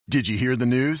Did you hear the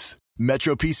news?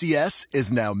 Metro PCS is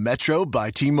now Metro by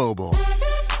T-Mobile.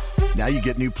 Now you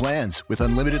get new plans with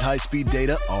unlimited high-speed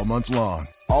data all month long,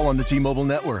 all on the T-Mobile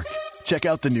network. Check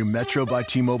out the new Metro by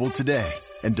T-Mobile today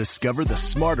and discover the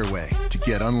smarter way to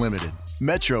get unlimited.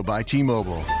 Metro by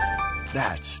T-Mobile.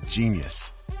 That's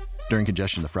genius. During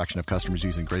congestion, the fraction of customers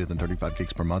using greater than 35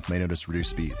 gigs per month may notice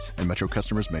reduced speeds, and Metro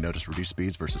customers may notice reduced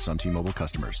speeds versus some T-Mobile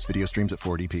customers. Video streams at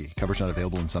 480p. Coverage not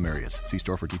available in some areas. See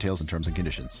store for details and terms and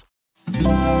conditions.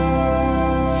 Feral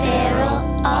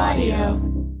Audio.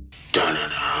 Dun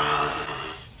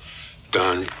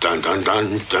dun dun dun dun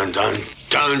dun dun dun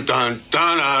dun dun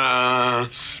dun.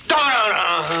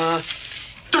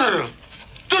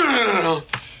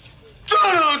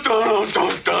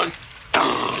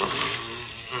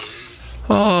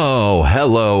 Oh,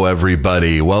 hello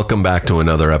everybody. Welcome back to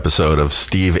another episode of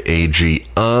Steve AG.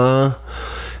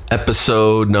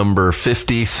 Episode number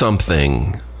 50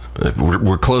 something.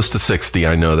 We're close to 60.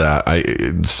 I know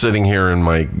that. Sitting here in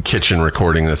my kitchen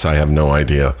recording this, I have no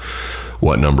idea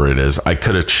what number it is. I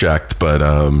could have checked, but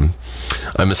I'm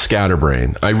a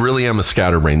scatterbrain. I really am a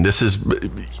scatterbrain. This is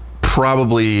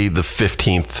probably the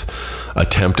 15th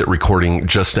attempt at recording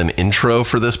just an intro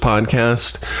for this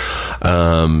podcast.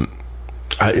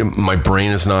 My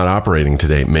brain is not operating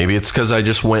today. Maybe it's because I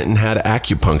just went and had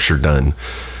acupuncture done.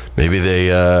 Maybe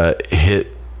they hit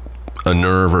a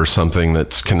nerve or something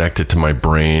that's connected to my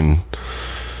brain,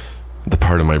 the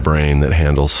part of my brain that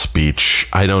handles speech.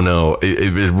 I don't know.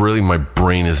 It really, my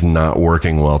brain is not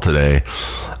working well today.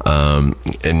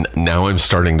 And now I'm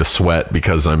starting to sweat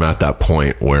because I'm at that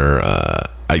point where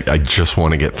I just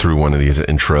want to get through one of these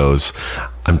intros.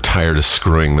 I'm tired of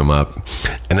screwing them up,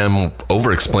 and I'm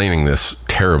over-explaining this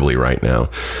terribly right now.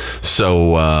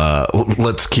 So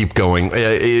let's keep going.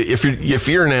 If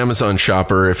you're an Amazon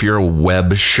shopper, if you're a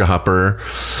web shopper,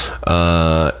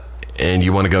 and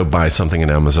you want to go buy something at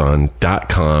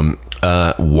Amazon.com,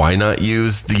 why not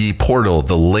use the portal,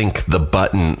 the link, the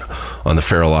button on the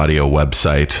Feral Audio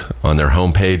website on their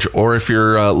homepage? Or if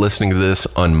you're listening to this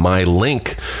on my link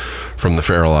from the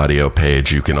Feral Audio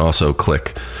page, you can also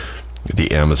click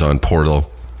the Amazon portal.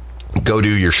 Go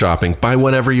do your shopping. Buy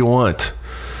whatever you want.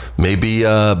 Maybe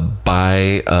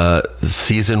buy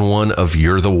season 1 of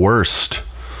You're the Worst,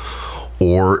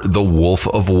 or The Wolf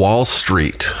of Wall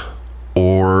Street,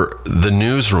 or The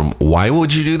Newsroom. Why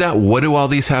would you do that? What do all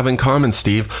these have in common,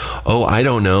 Steve? Oh, I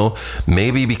don't know.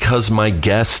 Maybe because my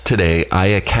guest today,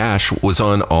 Aya Cash, was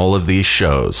on all of these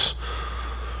shows.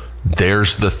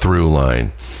 There's the through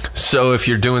line. So if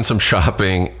you're doing some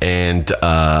shopping and you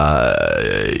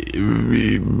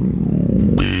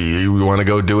want to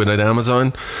go do it at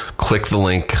Amazon, click the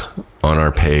link on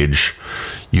our page.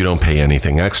 You don't pay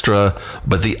anything extra,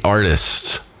 but the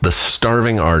artists, the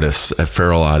starving artists at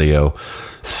Feral Audio,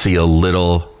 see a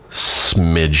little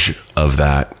smidge of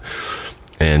that.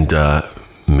 And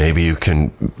maybe you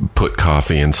can put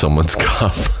coffee in someone's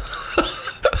cup.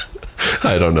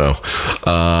 I don't know,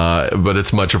 but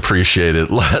it's much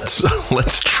appreciated. Let's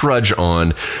trudge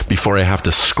on before I have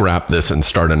to scrap this and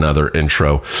start another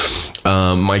intro.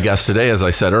 My guest today, as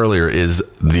I said earlier, is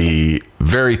the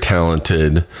very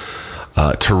talented,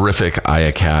 terrific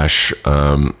Aya Cash,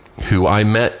 who I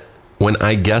met when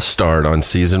I guest starred on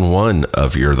season 1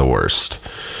 of You're the Worst.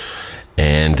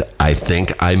 And I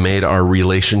think I made our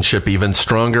relationship even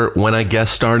stronger when I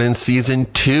guest starred in season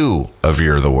 2 of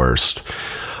You're the Worst.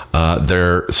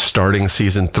 They're starting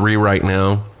season 3 right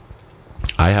now.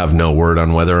 I have no word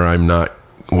on whether or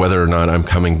not I'm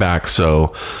coming back.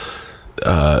 So,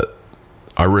 our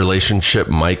relationship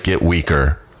might get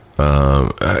weaker.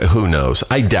 Who knows?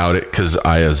 I doubt it, because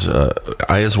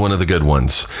Aya's one of the good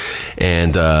ones.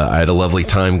 And, I had a lovely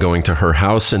time going to her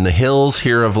house in the hills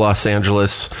here of Los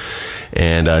Angeles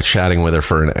and, chatting with her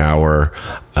for an hour.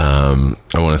 I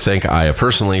want to thank Aya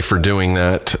personally for doing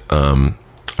that.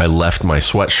 I left my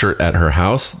sweatshirt at her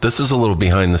house. This is a little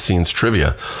behind the scenes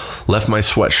trivia. Left my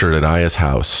sweatshirt at Aya's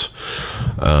house.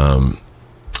 And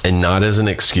not as an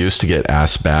excuse to get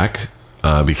asked back,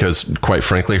 because quite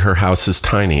frankly, her house is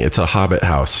tiny. It's a hobbit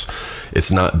house.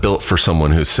 It's not built for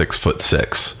someone who's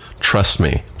 6'6". Trust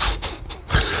me.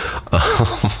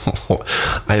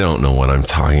 I don't know what I'm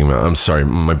talking about. I'm sorry.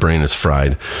 My brain is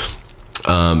fried.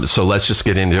 So let's just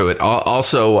get into it.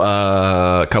 Also,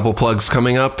 a couple plugs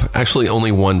coming up. Actually,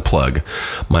 only one plug.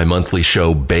 My monthly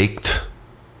show, Baked,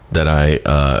 that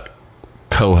I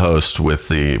co-host with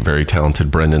the very talented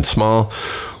Brendan Small,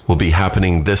 will be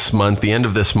happening this month, the end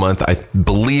of this month. I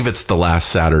believe it's the last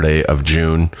Saturday of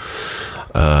June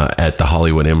at the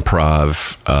Hollywood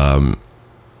Improv.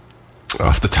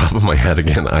 Off the top of my head,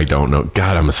 again, I don't know.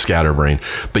 God, I'm a scatterbrain.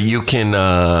 But you can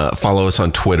follow us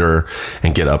on Twitter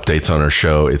and get updates on our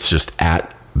show. It's just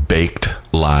at Baked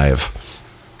Live.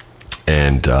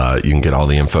 And you can get all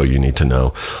the info you need to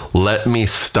know. Let me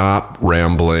stop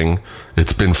rambling.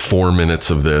 It's been 4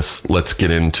 minutes of this. Let's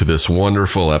get into this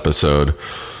wonderful episode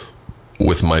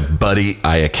with my buddy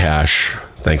Aya Cash.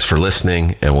 Thanks for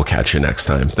listening, and we'll catch you next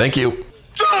time. Thank you.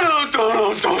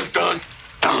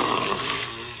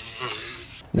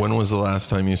 When was the last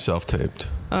time you self-taped?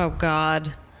 Oh,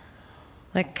 God.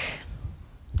 Like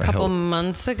a couple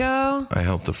months ago? I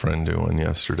helped a friend do one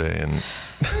yesterday, and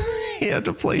he had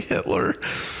to play Hitler.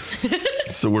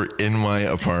 So we're in my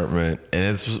apartment, and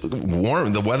it's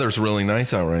warm. The weather's really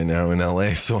nice out right now in LA,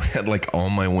 so I had like all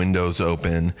my windows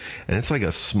open, and it's like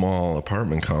a small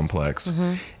apartment complex.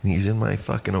 And he's in my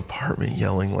fucking apartment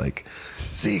yelling like,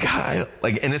 Sieg Heil.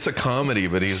 Like, and it's a comedy,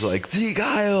 but he's like, Sieg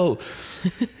Heil.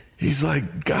 He's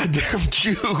like, goddamn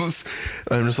Jews.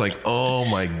 And I'm just like, oh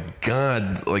my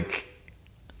God. Like,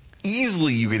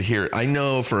 easily you could hear it. I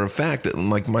know for a fact that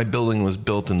like my building was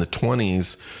built in the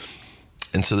 20s.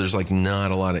 And so there's like not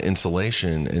a lot of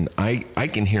insulation. And I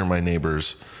can hear my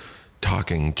neighbors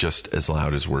talking just as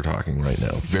loud as we're talking right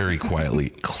now. Very quietly,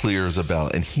 clear as a bell.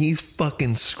 And he's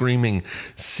fucking screaming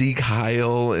Sieg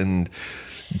Heil and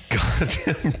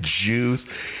goddamn Jews.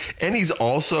 And he's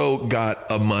also got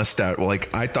a mustache.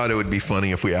 Like, I thought it would be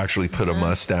funny if we actually put a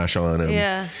mustache on him.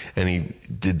 Yeah. And he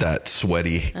did that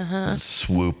sweaty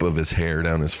swoop of his hair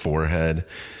down his forehead.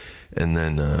 And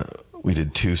then we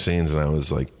did 2 scenes, and I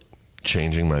was like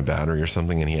changing my battery or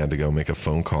something, and he had to go make a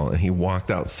phone call. And he walked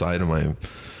outside of my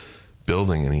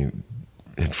building, and he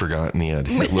had forgotten he had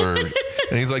Hitler.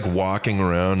 And he's like walking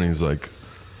around, and he's like,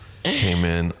 came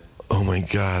in, oh my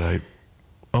God,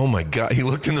 he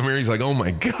looked in the mirror, he's like, oh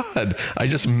my God, I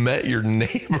just met your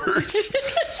neighbors.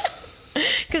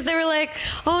 Because they were like,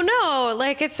 oh no,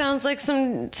 like it sounds like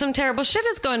some terrible shit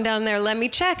is going down there. Let me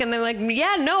check. And they're like,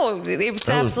 yeah, no, it's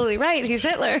absolutely right. He's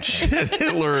Hitler.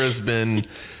 Hitler has been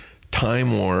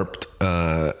time warped.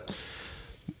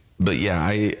 But yeah,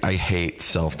 I hate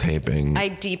self-taping. I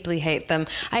deeply hate them.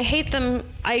 I hate them.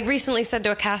 I recently said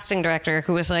to a casting director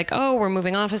who was like, oh, we're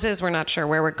moving offices. We're not sure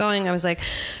where we're going. I was like,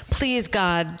 please,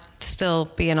 God, still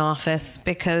be an office,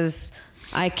 because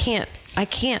I can't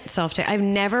self-tape. I've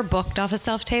never booked off a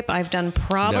self-tape. I've done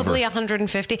probably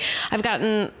 150. I've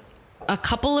gotten a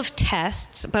couple of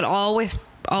tests, but all with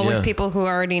people who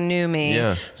already knew me.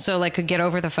 Yeah. So like could get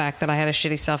over the fact that I had a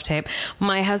shitty self-tape.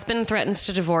 My husband threatens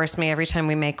to divorce me every time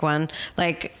we make one.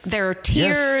 Like, there are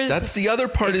tears. Yes, that's the other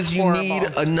part, is you horrible. need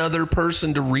another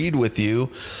person to read with you.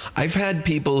 I've had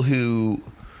people who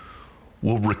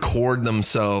will record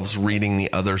themselves reading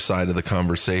the other side of the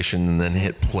conversation and then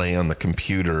hit play on the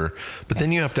computer. But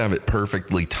then you have to have it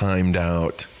perfectly timed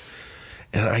out.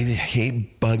 And I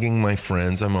hate bugging my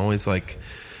friends. I'm always like,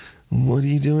 what are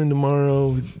you doing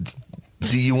tomorrow?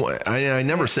 Do you want, I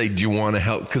never say, do you want to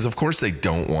help? Because of course they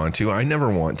don't want to. I never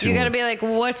want to. You got to be like,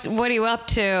 what are you up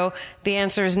to? The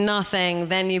answer is nothing.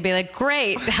 Then you'd be like,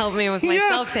 great, help me with my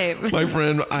self-tape. My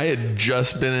friend, I had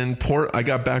just been in I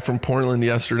got back from Portland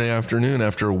yesterday afternoon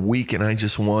after a week, and I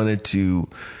just wanted to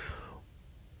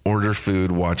order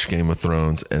food, watch Game of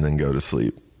Thrones, and then go to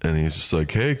sleep. And he's just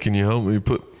like, hey, can you help me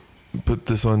put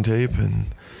this on tape? And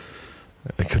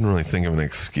I couldn't really think of an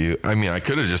excuse. I mean, I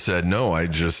could have just said, no, I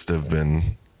just have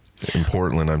been in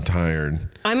Portland. I'm tired.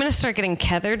 I'm going to start getting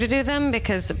Heather to do them,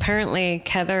 because apparently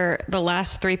Heather, the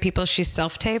last 3 people she's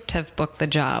self-taped have booked the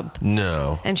job.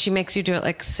 No. And she makes you do it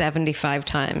like 75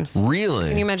 times. Really?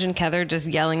 Can you imagine Heather just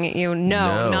yelling at you?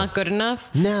 No. Not good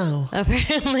enough? No.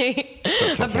 Apparently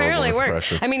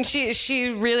works. I mean, she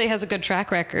really has a good track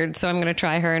record, so I'm going to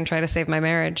try her and try to save my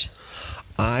marriage.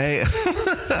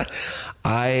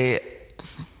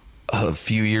 A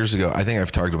few years ago, I think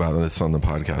I've talked about this on the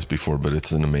podcast before, but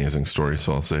it's an amazing story,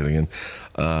 so I'll say it again.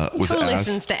 Who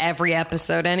listens to every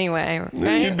episode anyway,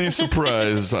 right? You'd be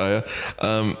surprised. I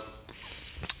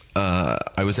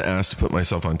was asked to put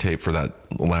myself on tape for that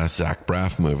last Zach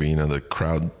Braff movie, the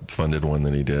crowd-funded one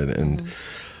that he did, and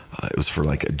it was for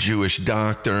like a Jewish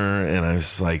doctor, and I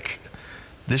was like,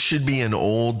 this should be an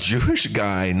old Jewish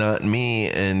guy, not me,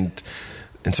 and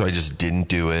so I just didn't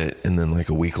do it. And then like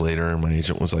a week later, my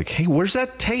agent was like, hey, where's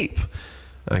that tape?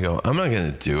 I go, I'm not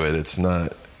going to do it.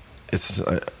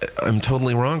 I'm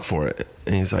totally wrong for it.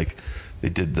 And he's like, they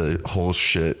did the whole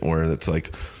shit where it's like,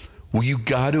 well, you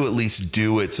got to at least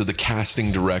do it so the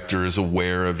casting director is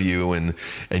aware of you and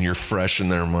you're fresh in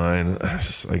their mind. I was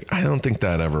just like, I don't think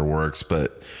that ever works,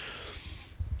 but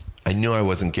I knew I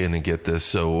wasn't going to get this.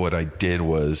 So what I did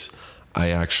was I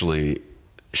actually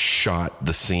shot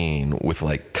the scene with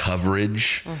like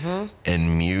coverage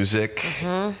and music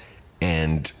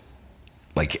and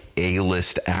like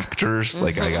A-list actors.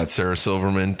 Like I got Sarah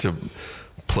Silverman to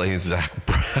play Zach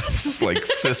Braff's like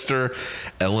sister.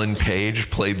 Ellen Page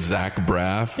played Zach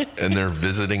Braff, and they're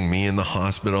visiting me in the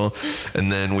hospital.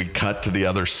 And then we cut to the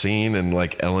other scene, and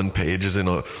like Ellen Page is in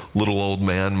a little old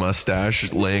man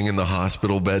mustache laying in the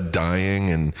hospital bed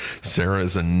dying, and Sarah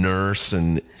is a nurse.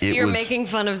 And so you're making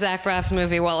fun of Zach Braff's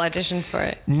movie while auditioning for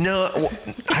it? No,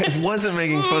 I wasn't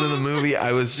making fun of the movie.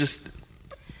 I was just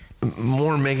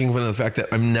more making fun of the fact that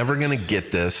I'm never going to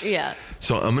get this. Yeah.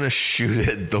 So I'm going to shoot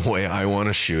it the way I want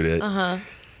to shoot it.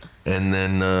 And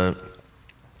then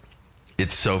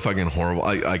it's so fucking horrible.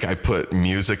 I put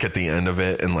music at the end of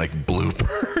it and like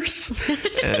bloopers.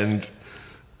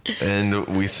 and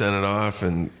we sent it off,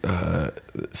 and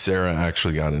Sarah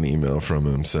actually got an email from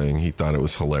him saying he thought it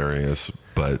was hilarious,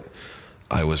 but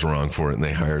I was wrong for it, and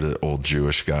they hired an old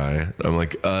Jewish guy. I'm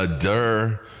like,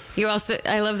 duh. You also,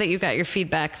 I love that you got your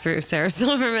feedback through Sarah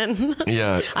Silverman.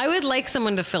 Yeah. I would like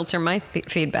someone to filter my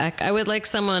feedback. I would like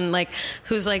someone like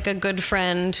who's like a good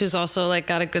friend, who's also like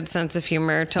got a good sense of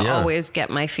humor to always get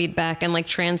my feedback and like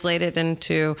translate it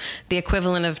into the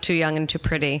equivalent of Too Young and Too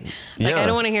Pretty. Like I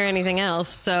don't want to hear anything else.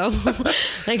 So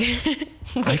like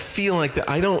I feel like that.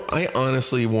 I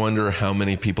honestly wonder how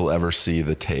many people ever see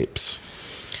the tapes.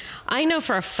 I know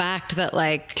for a fact that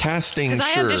like casting, because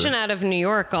I audition out of New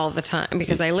York all the time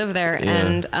because I live there,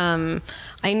 and I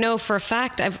know for a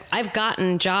fact I've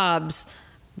gotten jobs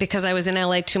because I was in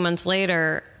LA 2 months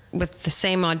later with the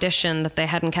same audition that they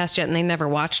hadn't cast yet, and they never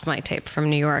watched my tape from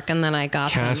New York, and then I got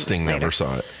casting them later. Never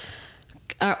saw it.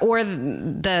 Or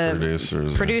the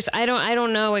producers. I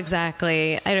don't know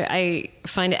exactly. I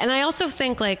find it, and I also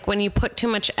think like when you put too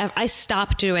much, I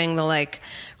stopped doing the like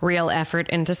real effort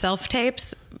into self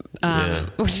tapes,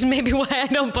 which is maybe why I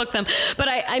don't book them. But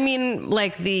I mean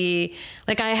like I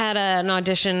had an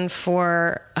audition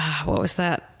for what was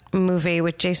that movie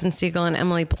with Jason Segel and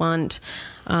Emily Blunt?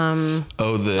 The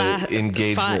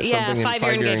engagement, something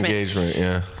 5-year engagement.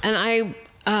 Yeah, and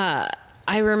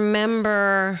I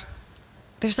remember.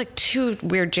 There's like 2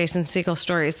 weird Jason Segel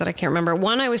stories that I can't remember.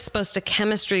 One, I was supposed to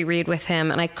chemistry read with him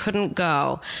and I couldn't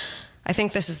go. I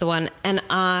think this is the one. And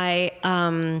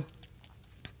I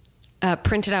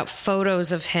printed out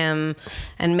photos of him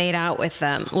and made out with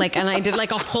them. Like, and I did like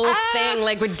a whole thing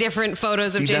like with different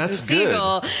photos of Jason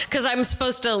Segel. Because I'm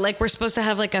supposed to like, we're supposed to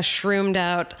have like a shroomed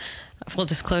out, full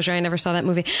disclosure, I never saw that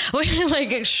movie.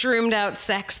 Like a shroomed out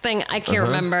sex thing. I can't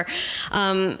remember.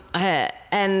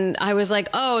 And I was like,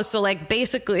 oh, so like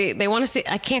basically they want to see,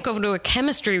 I can't go to a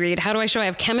chemistry read. How do I show I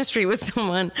have chemistry with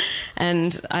someone?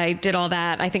 And I did all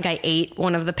that. I think I ate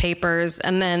one of the papers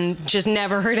and then just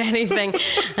never heard anything.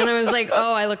 And I was like,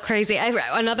 oh, I look crazy.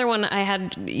 Another one I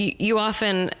had, you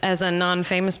often as a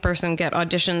non-famous person get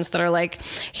auditions that are like,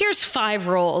 here's 5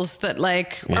 roles that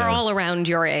like are all around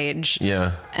your age.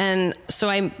 Yeah. And so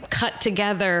I cut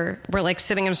together, we're like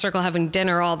sitting in a circle having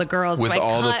dinner, all the girls. With so I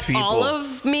all cut the people. all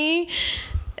of me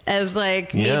as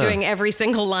like me doing every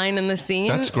single line in the scene.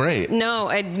 That's great. No,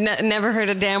 I'd never heard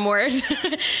a damn word.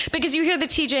 Because you hear the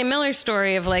TJ Miller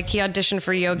story of like he auditioned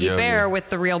for Yogi Bear with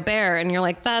the real bear, and you're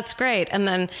like, that's great. And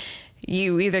then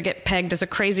you either get pegged as a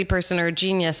crazy person or a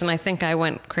genius, and I think I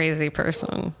went crazy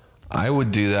person. I would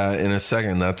do that in a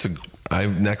second.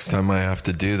 Next time I have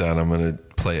to do that, I'm going to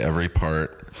play every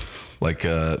part, like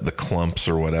the clumps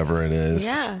or whatever it is.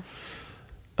 Yeah.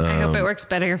 I hope it works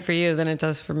better for you than it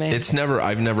does for me.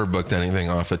 I've never booked anything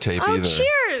off a tape either.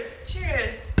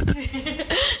 Cheers.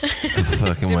 The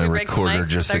fucking my recorder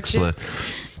just exploded.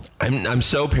 I'm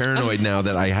so paranoid now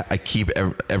that I keep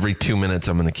every 2 minutes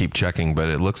I'm going to keep checking, but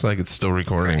it looks like it's still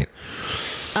recording.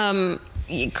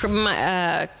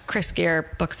 Chris Gere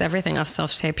books everything off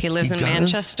self-tape. He lives in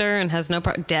Manchester and has no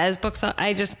problem. Des books.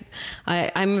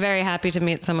 I'm very happy to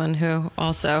meet someone who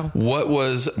also. What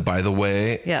was, by the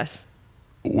way? Yes.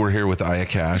 We're here with Aya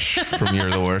Cash from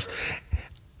You're the Worst.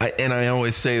 I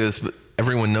always say this, but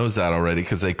everyone knows that already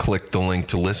because they clicked the link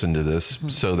to listen to this.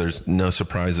 So there's no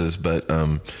surprises. But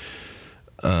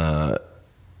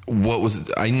what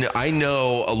was I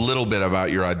know a little bit about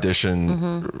your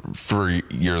audition for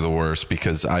You're the Worst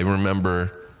because I don't remember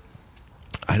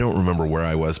where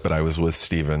I was, but I was with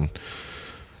Steven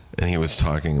and he was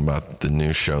talking about the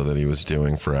new show that he was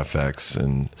doing for FX,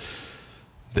 and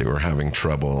they were having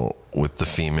trouble with the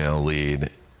female lead.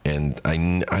 And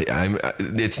I'm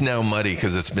it's now muddy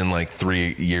because it's been like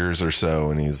 3 years or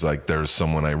so, and he's like, there's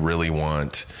someone I really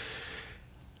want,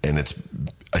 and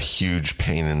a huge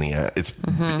pain in the ass.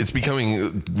 It's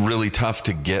becoming really tough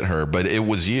to get her, but it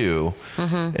was you.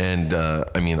 And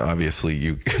I mean, obviously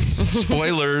you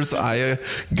spoilers, I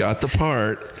got the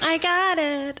part. I got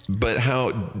it. But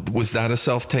how was that a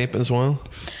self-tape as well?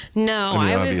 No,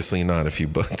 I mean, obviously not if you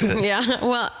booked it. Yeah,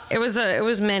 well, it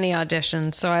was many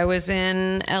auditions. So I was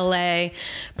in LA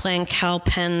playing Cal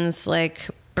Penn's like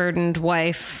burdened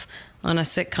wife on a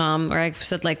sitcom where I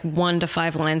said like 1 to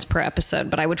 5 lines per episode,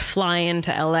 but I would fly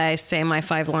into LA, say my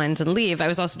 5 lines and leave. I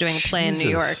was also doing a play in New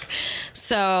York.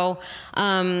 So,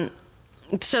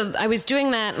 so I was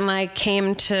doing that and I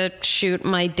came to shoot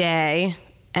my day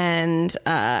and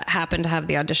happened to have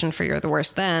the audition for You're the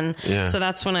Worst Then. Yeah. So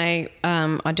that's when I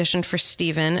auditioned for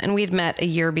Steven, and we'd met a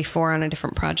year before on a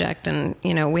different project, and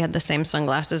you know, we had the same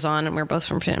sunglasses on and we were both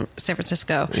from San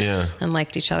Francisco. Yeah. And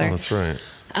liked each other. Oh, that's right.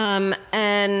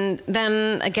 And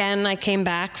then again, I came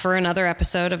back for another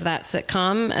episode of that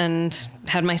sitcom and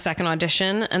had my second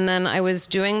audition. And then I was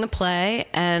doing the play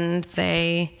and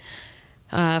they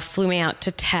flew me out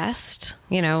to test,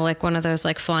 you know, like one of those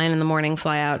like fly in the morning,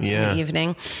 fly out in the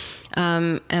evening.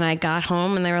 And I got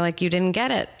home and they were like, you didn't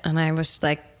get it. And I was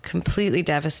like completely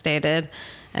devastated.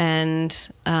 And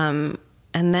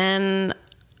then,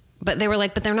 but they were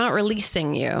like, but they're not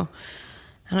releasing you.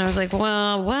 And I was like,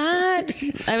 well, what?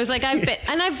 I was like, I've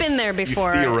been there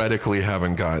before. You theoretically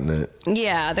haven't gotten it.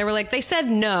 Yeah. They were like, they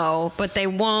said no, but they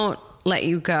won't let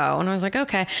you go. And I was like,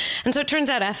 okay. And so it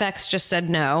turns out FX just said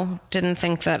no, didn't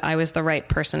think that I was the right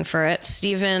person for it.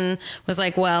 Steven was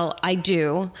like, well, I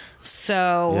do.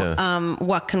 So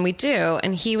what can we do?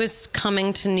 And he was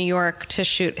coming to New York to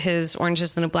shoot his Orange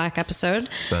is the New Black episode.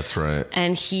 That's right.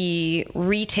 And he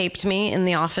retaped me in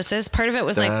the offices. Part of it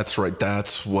was like... That's right.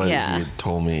 That's what he had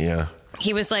told me, yeah.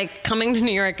 He was like coming to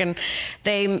New York and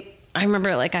I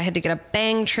remember like I had to get a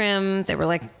bang trim. They were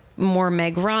like more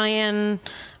Meg Ryan,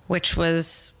 which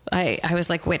was, I was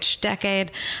like, which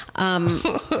decade?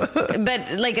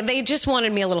 But like, they just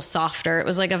wanted me a little softer. It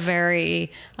was like a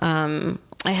very,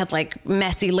 I had like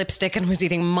messy lipstick and was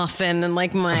eating muffin and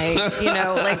like my, you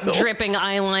know, like dripping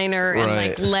eyeliner and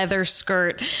like leather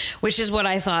skirt, which is what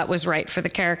I thought was right for the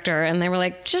character. And they were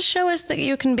like, just show us that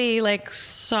you can be like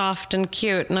soft and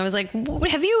cute. And I was like,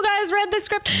 have you guys read the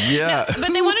script? Yeah. No,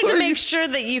 but they wanted to make sure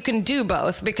that you can do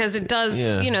both because it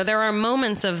does, you know, there are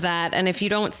moments of that. And if you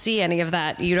don't see any of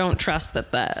that, you don't trust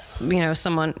that, you know,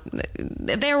 someone,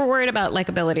 they were worried about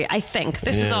likability. I think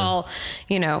this is all,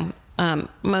 you know,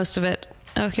 most of it.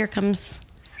 Oh, here comes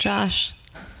Josh.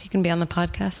 You can be on the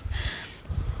podcast.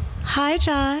 Hi,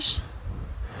 Josh.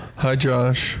 Hi,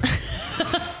 Josh.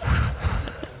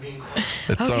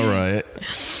 It's all right.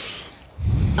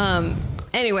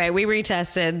 Anyway, we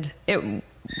retested. It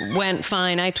went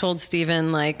fine. I told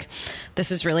Steven, like,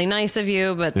 this is really nice of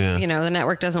you, but, you know, the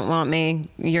network doesn't want me.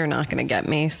 You're not going to get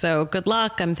me. So good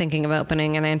luck. I'm thinking of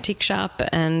opening an antique shop.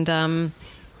 And then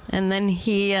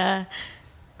I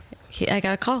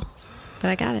got a call. But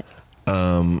I got it.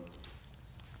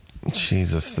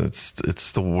 Jesus,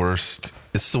 it's the worst.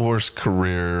 It's the worst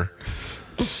career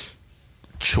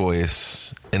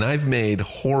choice. And I've made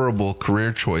horrible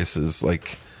career choices.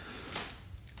 Like,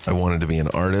 I wanted to be an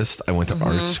artist. I went to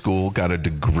art school, got a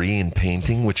degree in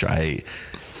painting, which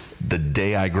the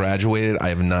day I graduated, I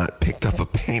have not picked up a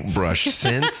paintbrush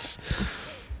since.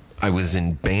 I was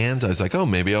in bands. I was like, oh,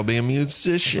 maybe I'll be a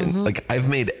musician. Like, I've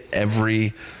made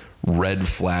every red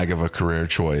flag of a career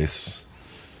choice,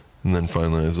 and then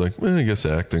finally I was like, I guess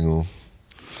acting will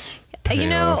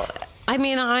pay off. I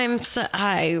mean, I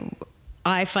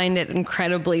find it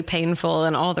incredibly painful,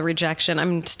 and all the rejection.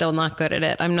 I'm still not good at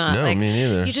it. I'm not. No, like, me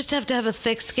neither. You just have to have a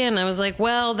thick skin. I was like,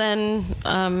 well, then,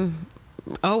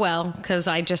 oh well, because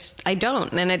I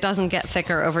don't, and it doesn't get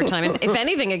thicker over time. And if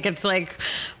anything, it gets like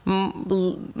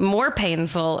more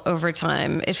painful over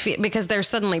time. Because there's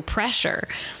suddenly pressure.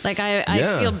 Like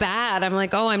I feel bad. I'm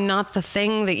like, oh, I'm not the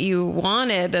thing that you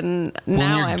wanted, and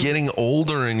now you're getting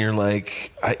older, and you're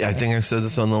like, I think I said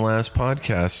this on the last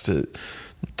podcast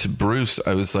to Bruce.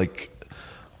 I was like,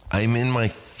 I'm in my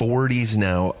 40s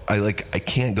now. I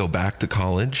can't go back to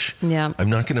college. Yeah, I'm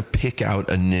not going to pick out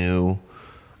a new.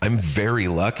 I'm very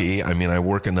lucky. I mean, I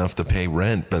work enough to pay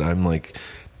rent, but I'm like,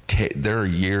 there are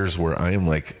years where I am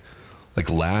like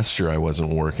last year I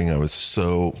wasn't working. I was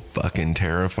so fucking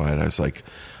terrified. I was like,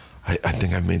 I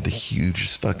think I made the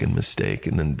hugest fucking mistake.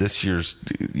 And then this year's,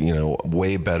 you know,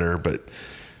 way better, but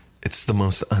it's the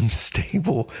most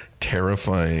unstable,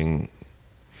 terrifying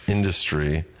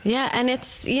industry. Yeah. And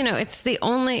it's, you know, it's the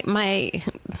only, my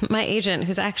agent,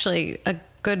 who's actually a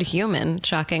good human,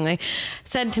 shockingly,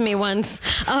 said to me once,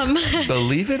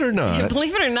 Believe it or not.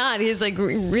 believe it or not, he's like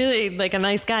really like a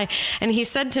nice guy. And he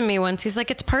said to me once, he's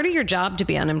like, it's part of your job to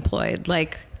be unemployed.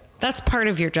 Like, that's part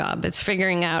of your job. It's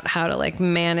figuring out how to like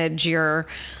manage your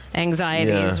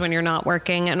anxieties when you're not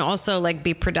working, and also like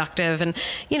be productive. And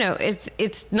you know,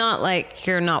 it's not like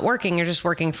you're not working, you're just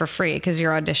working for free because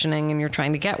you're auditioning and you're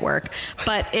trying to get work.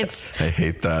 But it's I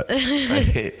hate that. I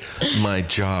hate my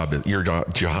job. Your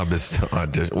job is to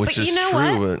audition, which is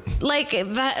true. What? Like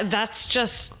that's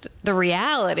just the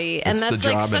reality. And It's that's the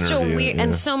like job such a interview, weird, yeah.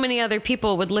 and so many other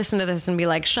people would listen to this and be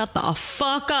like, shut the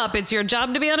fuck up. It's your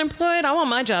job to be unemployed. I want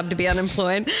my job to be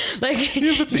unemployed. Like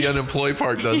The unemployed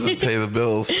part doesn't pay the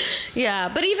bills. yeah,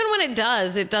 but even when it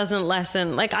does, it doesn't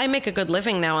lessen. Like, I make a good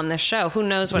living now on this show. Who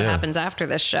knows what happens after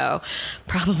this show?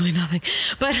 Probably nothing.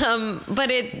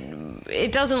 But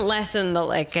it doesn't lessen the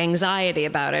like anxiety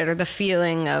about it or the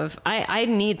feeling of I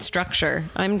need structure.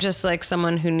 I'm just like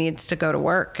someone who needs to go to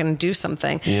work and do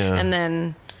something. Yeah. And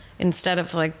then instead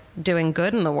of like doing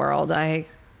good in the world, I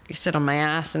sit on my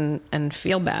ass and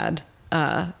feel bad.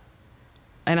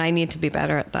 And I need to be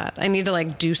better at that. I need to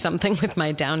like do something with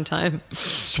my downtime.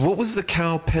 So what was the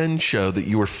Cal Penn show that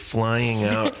you were flying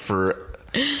out for?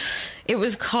 It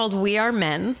was called We Are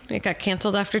Men. It got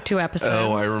canceled after 2 episodes.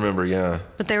 Oh, I remember, yeah.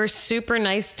 But they were super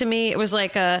nice to me. It was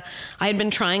like I had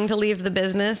been trying to leave the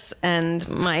business, and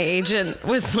my agent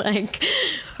was like,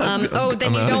 then I'm you outta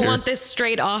don't here. want this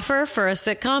straight offer for a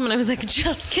sitcom? And I was like,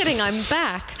 just kidding, I'm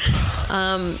back.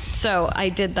 So I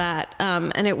did that.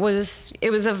 And it was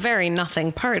a very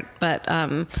nothing part, but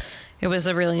it was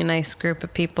a really nice group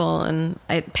of people, and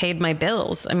it paid my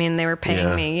bills. I mean, they were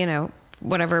paying me, you know,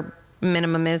 whatever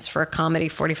minimum is for a comedy,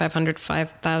 $4,500,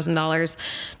 $5,000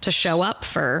 to show up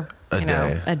for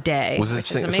a day. Was it which is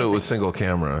so? It amazing. was single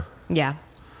camera. Yeah.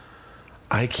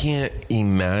 I can't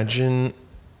imagine,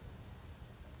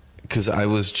 because I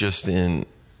was just in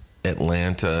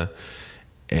Atlanta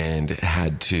and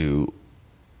I'd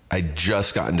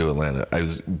just gotten to Atlanta. I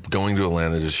was going to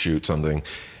Atlanta to shoot something,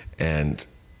 and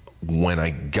when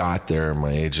I got there,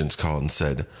 my agents called and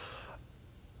said,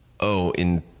 oh,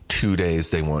 in 2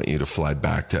 days they want you to fly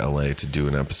back to LA to do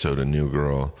an episode of New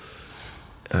Girl.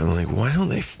 And I'm like, why don't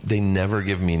they never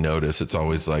give me notice? It's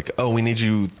always like, oh, we need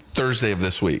you Thursday of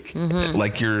this week. Mm-hmm.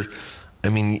 Like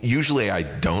usually I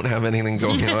don't have anything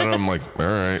going on. I'm like, all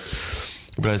right.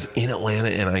 But I was in Atlanta,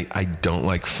 and I don't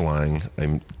like flying.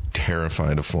 I'm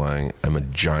terrified of flying. I'm a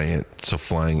giant, so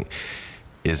flying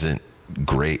isn't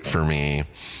great for me.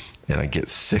 And I get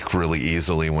sick really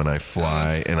easily when I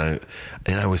fly. And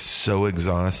I was so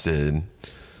exhausted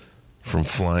from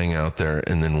flying out there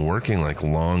and then working like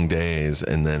long days.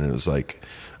 And then it was like,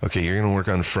 okay, you're going to work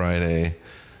on Friday.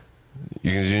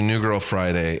 You're going to do New Girl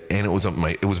Friday. And it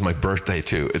was my birthday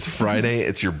too. It's Friday.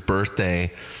 It's your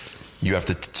birthday. You have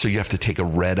to take a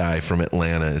red eye from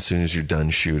Atlanta as soon as you're done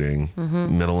shooting,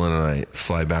 middle of the night,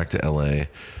 fly back to LA,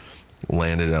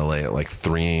 land at LA at like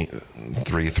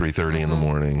 3:30 in the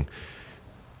morning.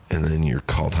 And then your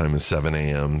call time is 7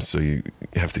 a.m. So you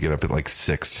have to get up at like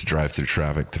 6 to drive through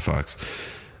traffic to Fox.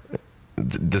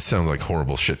 This sounds like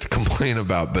horrible shit to complain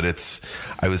about, but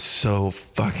I was so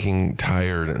fucking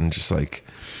tired and just like,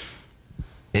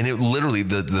 and it literally,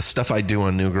 the stuff I do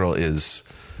on New Girl is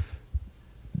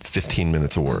 15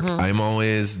 minutes of work. I'm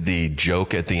always the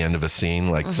joke at the end of a scene,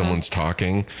 like someone's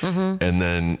talking and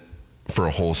then for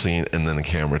a whole scene, and then the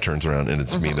camera turns around and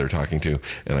it's me they're talking to,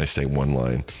 and I say one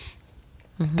line.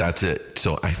 That's it.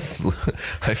 So I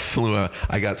flew out.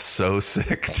 I got so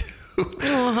sick too.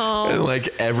 And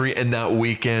like and that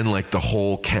weekend, like the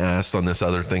whole cast on this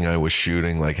other thing I was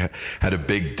shooting, like had a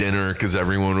big dinner because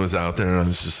everyone was out there, and I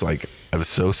was just like, I was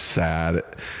so sad.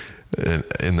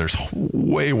 And there's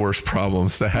way worse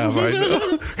problems to have, I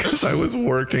know, because I was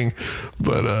working,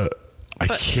 but I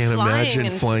can't imagine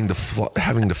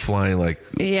having to fly like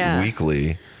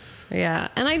weekly. Yeah.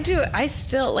 And I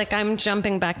still, like, I'm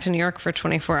jumping back to New York for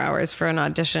 24 hours for an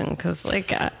audition because,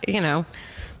 like, you know,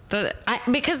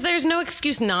 because there's no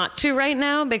excuse not to right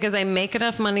now, because I make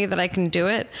enough money that I can do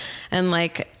it. And,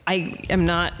 like, I am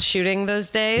not shooting those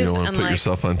days. You don't want to put like,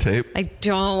 yourself on tape? I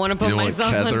don't want to put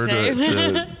myself on tape.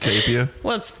 To tape you?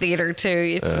 Well, it's theater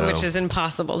too, which is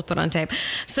impossible to put on tape.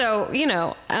 So, you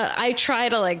know, I try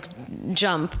to like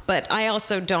jump, but I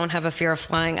also don't have a fear of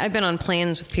flying. I've been on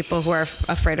planes with people who are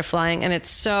afraid of flying, and it's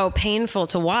so painful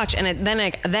to watch. And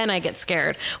then I get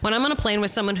scared when I'm on a plane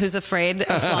with someone who's afraid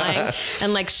of flying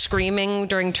and like screaming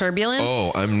during turbulence.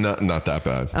 Oh, I'm not that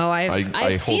bad. Oh, I've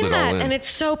hold seen it that, all in. and it's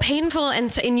so painful,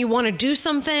 and and you want to do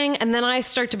something, and then I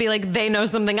start to be like, they know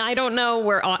something I don't know.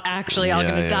 We're actually all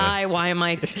going to die. Why am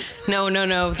I?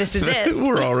 No. This is it.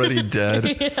 We're already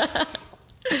dead.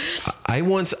 I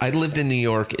lived in New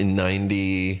York in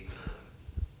 90,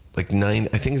 I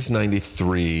think it's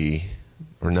 93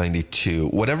 or 92,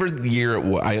 whatever year it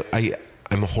was.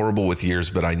 I'm horrible with years,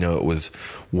 but I know it was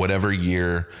whatever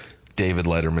year David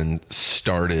Letterman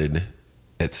started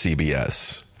at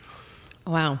CBS.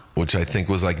 Wow. Which I think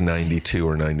was like 92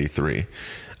 or 93.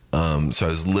 So I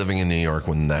was living in New York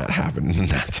when that happened, and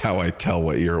that's how I tell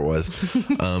what year it was.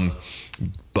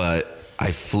 But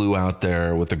I flew out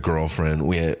there with a girlfriend.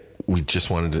 We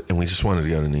just wanted to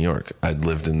go to New York. I'd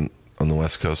lived on the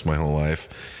West Coast my whole life,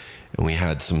 and we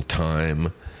had some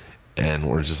time, and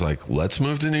we're just like, let's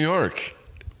move to New York.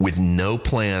 With no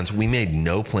plans. We made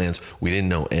no plans. We didn't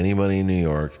know anybody in New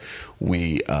York.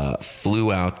 We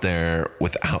flew out there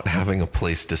without having a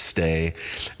place to stay.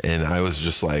 And I was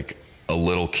just like a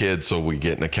little kid. So we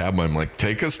get in a cab. I'm like,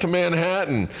 take us to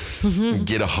Manhattan.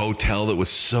 Get a hotel that was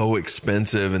so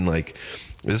expensive. And like,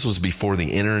 this was before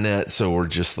the internet. So we're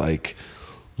just like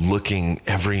looking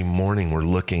every morning. We're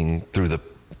looking through the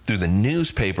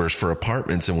newspapers for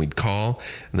apartments, and we'd call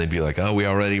and they'd be like, oh, we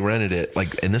already rented it.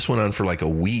 And this went on for like a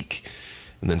week.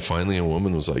 And then finally a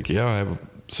woman was like, yeah, I have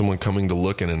someone coming to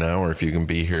look in an hour. If you can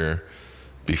be here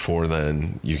before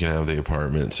then, you can have the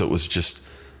apartment. So it was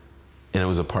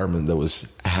an apartment that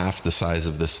was half the size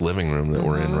of this living room that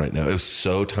we're in right now. It was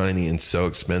so tiny and so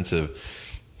expensive.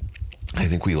 I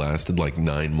think we lasted like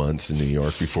 9 months in New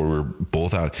York before we were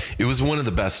both out. It was one of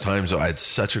the best times. I had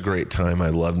such a great time. I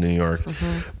love New York,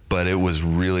 but it was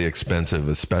really expensive,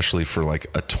 especially for like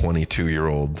a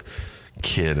 22-year-old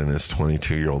kid and his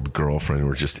 22-year-old girlfriend.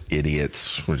 We're just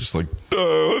idiots. We're just like,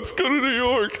 let's go to New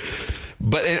York.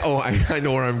 But I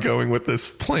know where I'm going with this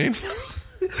plane.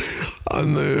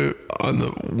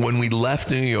 When we left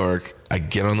New York, I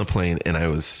get on the plane and I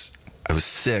was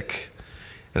sick.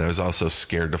 And I was also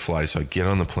scared to fly. So I get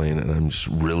on the plane and I'm just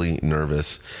really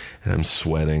nervous and I'm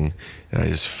sweating and I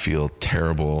just feel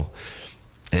terrible.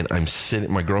 And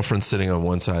my girlfriend's sitting on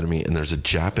one side of me, and there's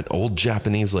old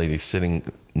Japanese lady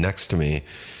sitting next to me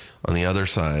on the other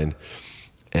side.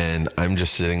 And I'm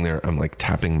just sitting there. I'm like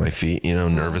tapping my feet,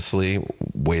 nervously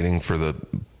waiting for the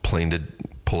plane to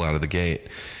pull out of the gate.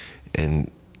 And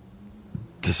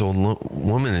this old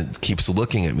woman keeps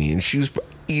looking at me, and she was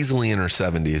easily in her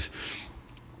 70s.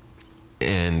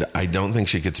 And I don't think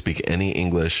she could speak any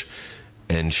English.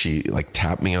 And she like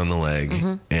tapped me on the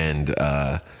leg, and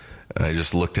I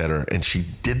just looked at her, and she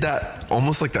did that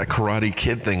almost like that Karate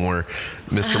Kid thing where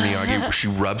Mr. Miyagi, she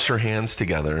rubs her hands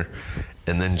together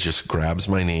and then just grabs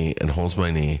my knee and holds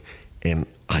my knee. And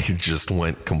I just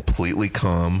went completely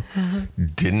calm,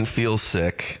 didn't feel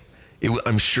sick.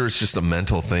 I'm sure it's just a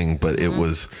mental thing, but it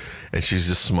was, and she's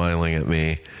just smiling at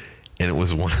me. And it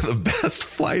was one of the best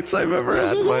flights I've ever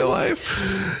had in my life.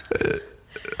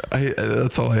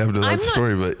 That's all I have to that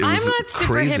story, but it was crazy. I'm not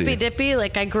super hippy dippy.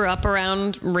 Like, I grew up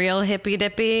around real hippy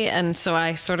dippy, and so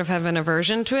I sort of have an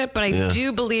aversion to it. But I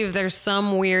do believe there's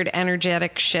some weird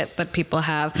energetic shit that people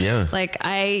have. Yeah. Like,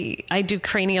 I do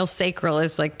cranial sacral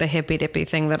is like the hippy dippy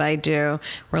thing that I do,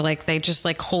 where like they just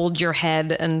like hold your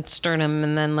head and sternum,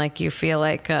 and then like you feel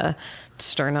like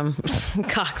sternum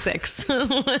coccyx.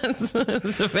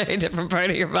 It's a very different part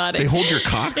of your body. They hold your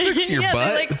coccyx, your butt?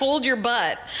 They like hold your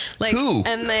butt. Like, who?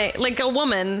 And they like a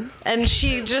woman, and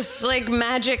she just like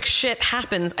magic shit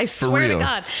happens. I swear to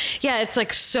God. Yeah, it's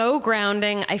like so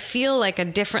grounding. I feel like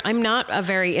I'm not a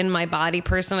very in my body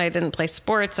person. I didn't play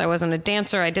sports. I wasn't a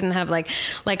dancer. I didn't have like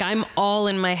I'm all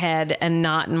in my head and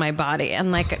not in my body.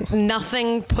 And like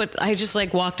I just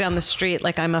like walk down the street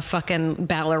like I'm a fucking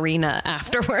ballerina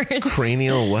afterwards.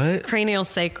 Cranial what? Cranial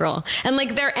sacral. And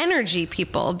like they're energy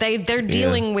people. They're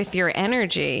dealing with your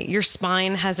energy. Your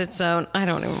spine has its own, I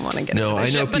don't even want to get into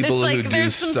this I know shit, people like, who do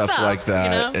stuff like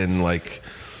that, and like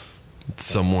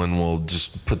someone will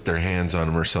just put their hands on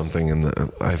them or something.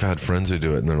 And I've had friends who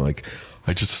do it, and they're like,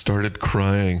 I just started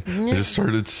crying. I just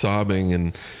started sobbing,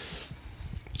 and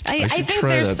I think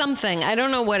there's something. I don't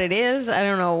know what it is. I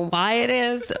don't know why it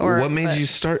is. Or what made you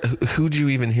start? Who'd you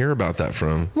even hear about that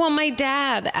from? Well, my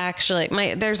dad,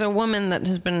 actually. There's a woman that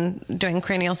has been doing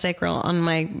cranial sacral on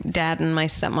my dad and my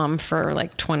stepmom for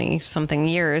like 20-something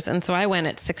years. And so I went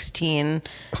at 16...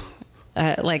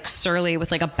 like surly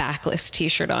with like a backless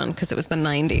t-shirt on because it was the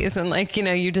 90s, and like,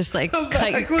 you just like cut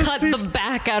the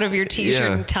back out of your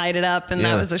t-shirt and tied it up, and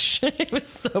that was it was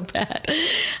so bad.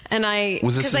 And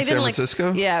was this in San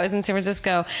Francisco? Yeah, I was in San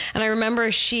Francisco, and I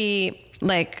remember she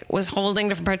like was holding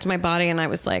different parts of my body, and I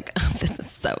was like, oh, this is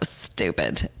so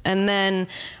stupid. And then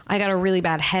I got a really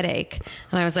bad headache.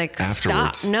 And I was like,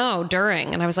 Afterwards. stop. No,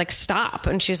 during. And I was like, stop.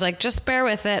 And she's like, just bear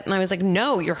with it. And I was like,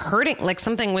 no, you're hurting. Like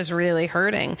something was really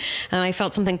hurting. And I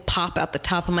felt something pop out the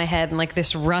top of my head and like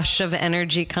this rush of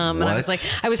energy come. And I was like,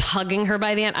 I was hugging her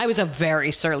by the end. I was a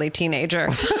very surly teenager.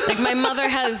 Like my mother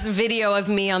has video of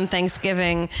me on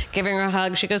Thanksgiving giving her a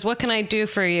hug. She goes, what can I do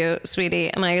for you, sweetie?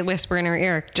 And I whisper in her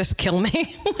ear, just kill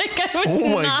me. Like I was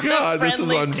Oh my not God, a this is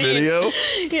friendly on teen. video?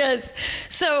 Yes.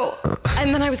 So,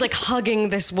 and then I was like hugging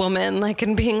this woman, like,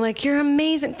 and being like, you're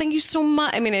amazing. Thank you so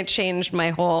much. I mean, it changed my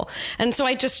whole, and so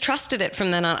I just trusted it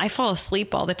from then on. I fall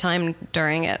asleep all the time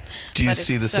during it. Do you but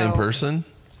see it's the same person?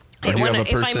 Or do you have a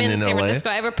if I'm person in in San LA? Francisco,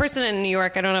 I have a person in New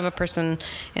York. I don't have a person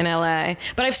in LA.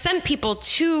 But I've sent people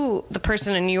to the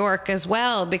person in New York as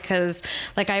well because,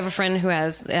 like, I have a friend who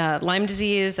has Lyme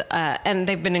disease, and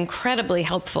they've been incredibly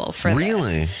helpful for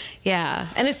Really? this. Yeah.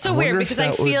 And it's so I wonder weird if because I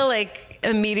that would- feel like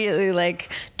immediately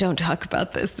like, don't talk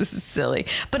about this. This is silly.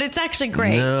 But it's actually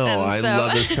great. No, And I so-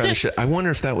 love this kind of shit. I wonder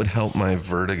if that would help my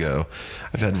vertigo.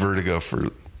 I've had vertigo for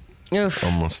Oof.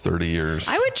 almost 30 years.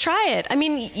 I would try it. I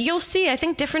mean, you'll see. I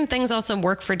think different things also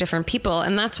work for different people.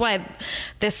 And that's why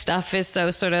this stuff is so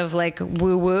sort of like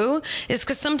woo woo, is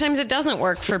because sometimes it doesn't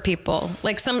work for people.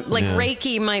 Like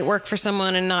Reiki might work for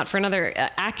someone and not for another.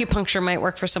 Acupuncture might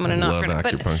work for someone and not Love for another.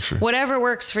 acupuncture. But whatever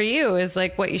works for you is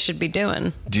like what you should be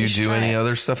doing. Do you should do try any it.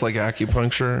 other stuff like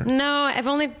acupuncture? No,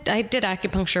 I did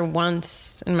acupuncture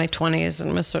once in my 20s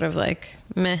and was sort of like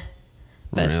meh.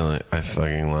 But, Really? I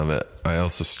fucking love it. I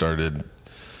also started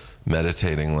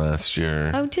meditating last year.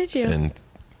 Oh, did you? And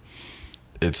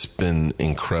it's been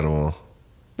incredible.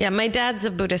 Yeah, my dad's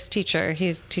a Buddhist teacher.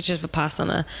 He teaches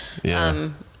Vipassana.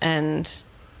 Yeah. And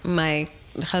my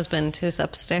husband, who's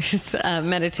upstairs,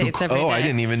 meditates every day. Oh, I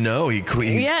didn't even know. He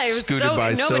Yeah, it was scooted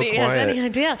by so nobody has quiet. any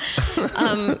idea.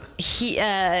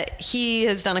 He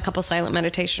has done a couple silent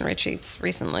meditation retreats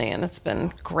recently, and it's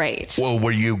been great. Well,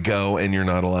 where you go and you're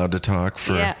not allowed to talk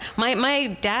for... Yeah, my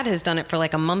dad has done it for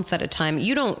like a month at a time.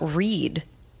 You don't read.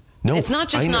 No, It's not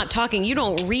just I know. not talking. You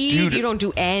don't read. Dude, you don't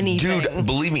do anything. Dude,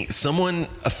 believe me, someone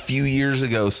a few years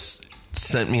ago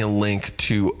sent me a link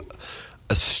to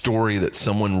a story that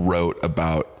someone wrote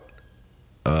about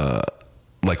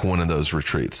like one of those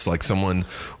retreats. Like someone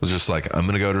was just like, I'm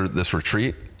going to go to this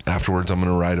retreat. Afterwards, I'm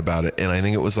going to write about it. And I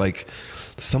think it was like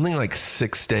something like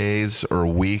 6 days or a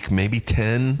week, maybe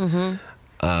 10.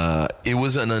 Mm-hmm. It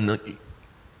was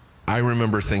I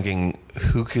remember thinking,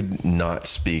 who could not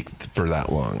speak for that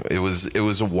long? It was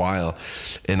a while,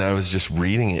 and I was just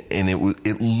reading it, and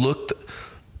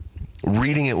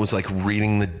reading it was like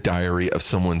reading the diary of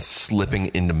someone slipping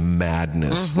into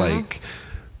madness, like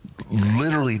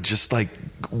literally just like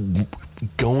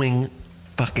going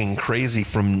fucking crazy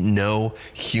from no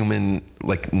human,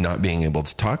 like not being able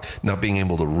to talk, not being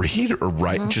able to read or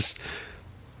write, just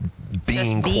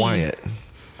being Just be. quiet.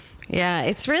 Yeah,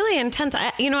 it's really intense.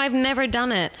 I've never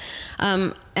done it.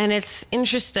 And it's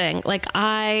interesting. Like,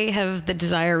 I have the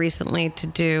desire recently to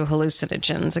do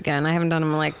hallucinogens again. I haven't done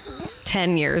them in like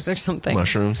 10 years or something.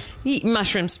 Mushrooms?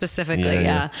 Mushrooms specifically,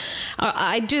 yeah.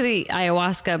 I do the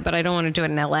ayahuasca, but I don't want to do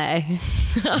it in LA.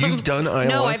 You've done ayahuasca?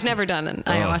 No, I've never done an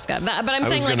ayahuasca. But I'm I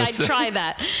saying, was like, gonna I'd say. try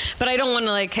that. But I don't want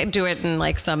to, like, do it in,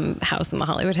 like, some house in the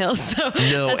Hollywood Hills. So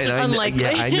No, that's and unlikely.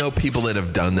 I know people that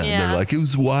have done that. And Yeah. they're like, it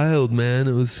was wild, man.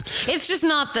 It was... It's just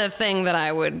not the thing that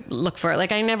I would look for.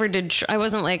 Like, I never did. I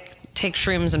wasn't like take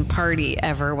shrooms and party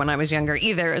ever when I was younger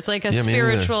either. It's like a Yeah, me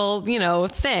neither. spiritual,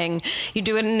 thing. You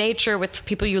do it in nature with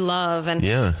people you love. And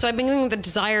Yeah. so I've been getting the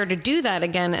desire to do that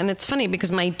again. And it's funny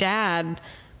because my dad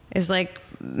is like,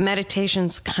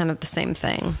 meditation's kind of the same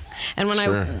thing. And when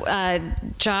Sure.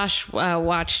 Josh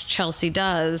watched Chelsea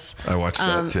Does. I watched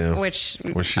that too. Which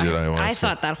Where she did ayahuasca. I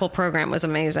thought that whole program was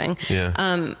amazing. Yeah.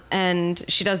 And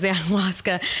she does the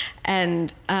ayahuasca,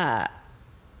 and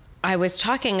I was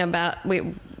talking about.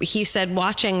 He said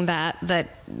watching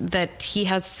that he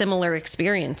has similar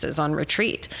experiences on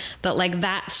retreat. That like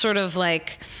that sort of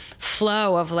like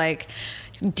flow of like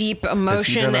deep emotion. Has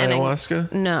he done and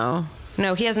ayahuasca?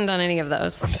 No, he hasn't done any of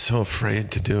those. I'm so afraid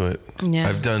to do it. Yeah.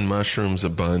 I've done mushrooms a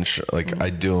bunch. Like I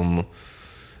do them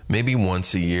maybe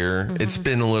once a year. Mm-hmm. It's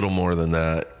been a little more than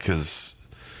that because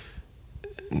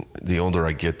the older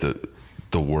I get,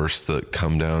 the worse the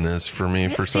come down is for me.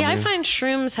 For See, some I reason. find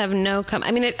shrooms have no come.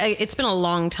 I mean, it's been a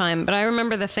long time, but I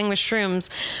remember the thing with shrooms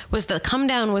was the come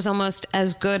down was almost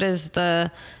as good as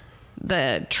the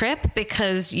trip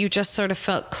because you just sort of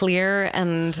felt clear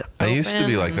and I used to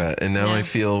be open like that, and now Yeah. I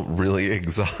feel really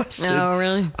exhausted. Oh,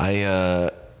 really?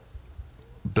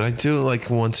 but I do like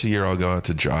once a year I'll go out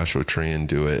to Joshua Tree and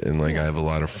do it, and like I have a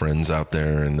lot of friends out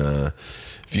there, and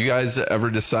if you guys ever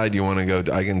decide you want to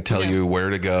go, I can tell you where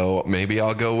to go. Maybe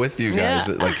I'll go with you guys.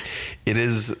 Yeah. Like it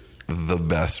is the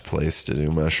best place to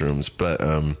do mushrooms, but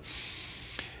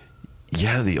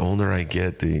yeah, the older I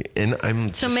get,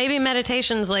 so maybe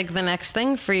meditation's like the next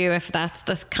thing for you, if that's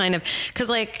the kind of, because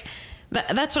like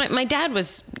that's what my dad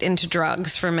was into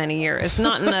drugs for many years,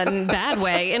 not in a bad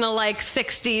way, in a like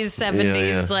 60s,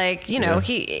 70s, like, you know,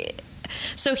 he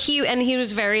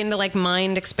was very into like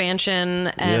mind expansion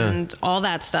and all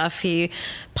that stuff. He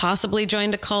possibly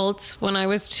joined a cult when I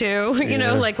was 2, you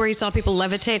know, like where he saw people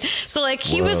levitate. So like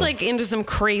he was like into some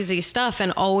crazy stuff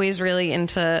and always really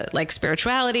into like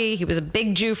spirituality. He was a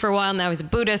big Jew for a while. Now he's a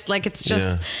Buddhist. Like it's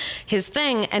just his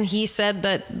thing. And he said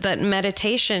that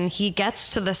meditation, he gets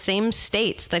to the same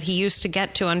states that he used to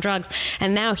get to on drugs.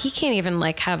 And now he can't even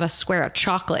like have a square of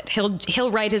chocolate. He'll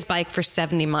ride his bike for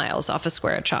 70 miles off a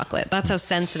square of chocolate. That's how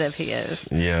sensitive he is.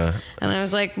 Yeah. And I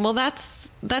was like, well,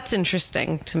 that's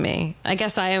interesting to me. I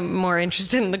guess I am more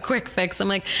interested in the quick fix. I'm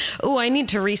like, oh, I need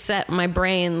to reset my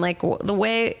brain. Like the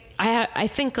way I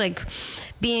think like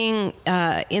being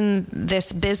in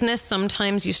this business,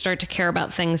 sometimes you start to care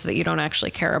about things that you don't actually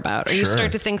care about, or you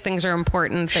start to think things are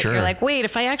important that you're like, wait,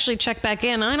 if I actually check back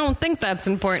in, I don't think that's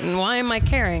important. Why am I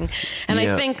caring? And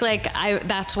I think like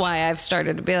that's why I've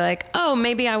started to be like, oh,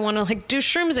 maybe I want to like do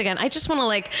shrooms again. I just want to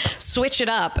like switch it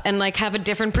up and like have a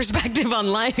different perspective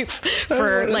on life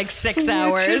for like 6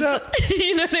 hours.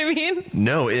 You know what I mean?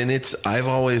 No, and I've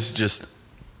always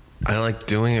I like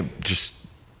doing it just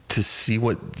to see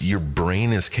what your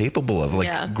brain is capable of.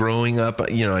 Like growing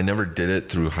up, you know, I never did it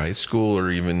through high school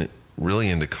or even really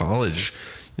into college.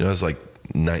 You know, I was like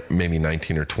maybe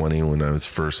 19 or 20 when I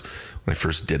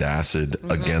first did acid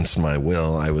against my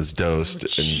will. I was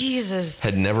dosed and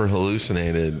had never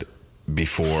hallucinated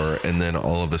before. And then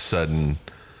all of a sudden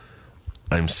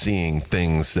I'm seeing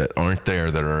things that aren't there,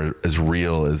 that are as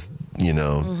real as, you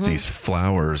know, these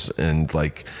flowers. And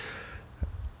like,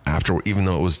 even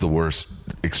though it was the worst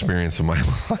experience of my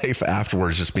life,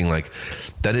 afterwards, just being like,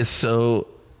 that is so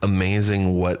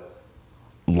amazing what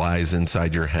lies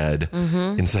inside your head,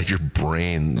 inside your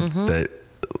brain, that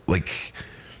like,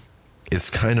 it's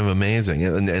kind of amazing.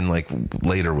 And like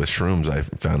later with shrooms, I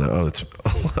found out, it's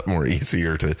a lot more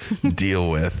easier to deal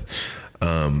with.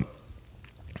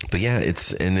 But yeah,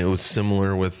 it was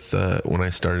similar with when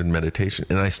I started meditation,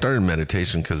 and I started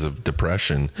meditation because of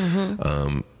depression.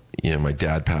 You know, my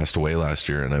dad passed away last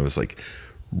year, and I was like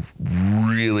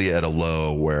really at a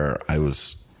low where I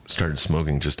started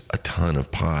smoking just a ton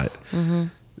of pot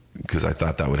because I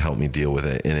thought that would help me deal with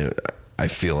it. And I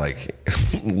feel like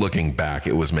looking back,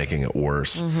 it was making it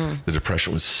worse. The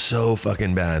depression was so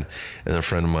fucking bad. And a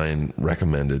friend of mine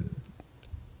recommended,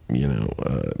 you know,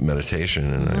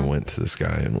 meditation, and I went to this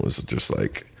guy and was just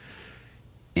like,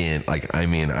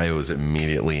 I was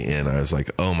immediately in. I was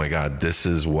like, oh my God, this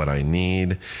is what I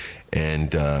need.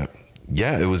 And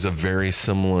it was a very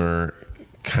similar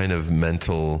kind of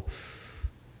mental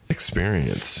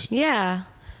experience. Yeah.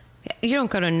 You don't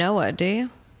go to Noah, do you?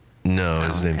 No,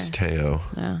 his name's Teo.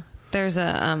 Yeah. There's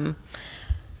a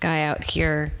guy out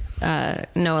here,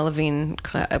 Noah Levine,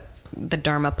 the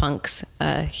Dharma Punks.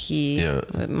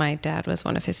 My dad was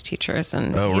one of his teachers,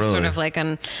 and he's sort of like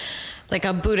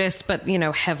a Buddhist, but, you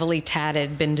know, heavily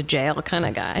tatted, been to jail kind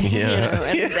of guy.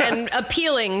 Yeah. You know, and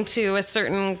appealing to a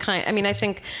certain kind. I mean, I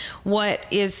think what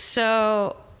is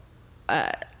so,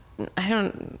 I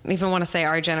don't even want to say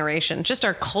our generation, just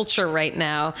our culture right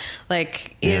now,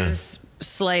 like is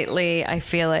slightly, I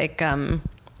feel like,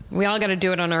 we all got to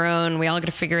do it on our own. We all got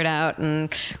to figure it out. And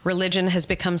religion has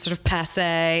become sort of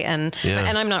passé. And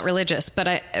I'm not religious,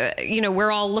 but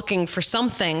we're all looking for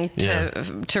something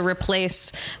to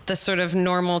replace the sort of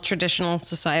normal, traditional,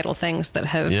 societal things that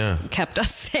have kept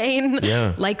us sane,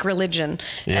 like religion.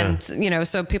 And, you know,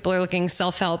 so people are looking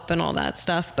self-help and all that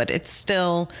stuff, but it's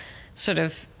still sort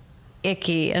of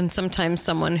icky. And sometimes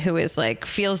someone who is like,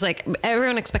 feels like,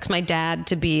 everyone expects my dad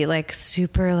to be like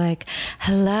super like,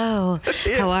 hello,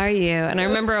 how are you? And I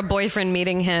remember a boyfriend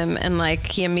meeting him, and like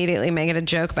he immediately made a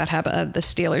joke about how the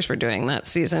Steelers were doing that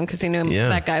season, because he knew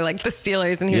that guy liked the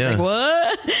Steelers, and he was like,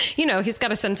 what? You know, he's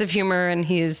got a sense of humor, and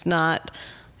he's not,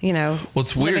 you know,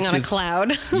 it's living weird, on a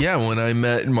cloud. When I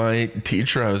met my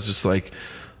teacher, I was just like,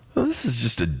 oh, this is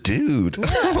just a dude.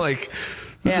 Like,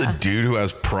 this is a dude who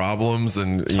has problems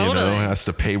and, you know, has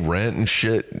to pay rent and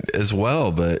shit as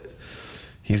well. But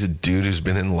he's a dude who's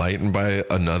been enlightened by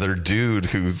another dude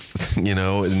who's, you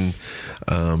know, and,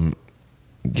 I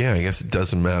guess it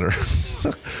doesn't matter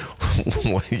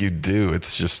what you do.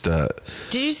 It's just. Did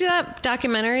you see that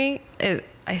documentary?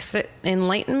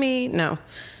 Enlighten Me? No.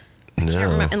 I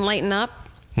can't remember. Enlighten Up?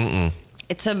 Mm-mm.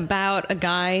 It's about a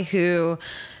guy who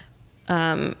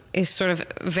is sort of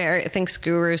thinks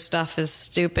guru stuff is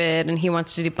stupid, and he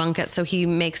wants to debunk it. So he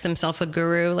makes himself a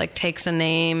guru, like takes a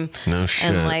name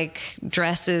and like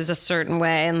dresses a certain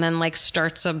way, and then like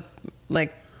starts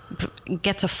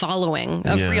gets a following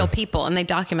of real people, and they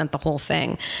document the whole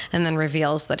thing, and then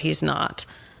reveals that he's not.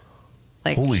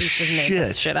 Like, holy he's just made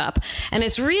this shit up. And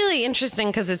it's really interesting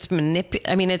because it's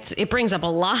it brings up a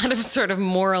lot of sort of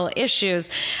moral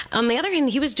issues. On the other hand,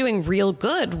 he was doing real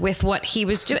good with what he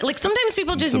was doing. Like, sometimes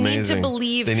people just need to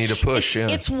believe. They need a push,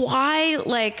 It's why,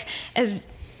 like, as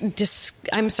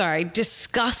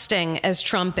disgusting as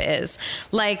Trump is,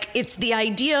 like, it's the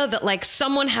idea that like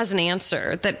someone has an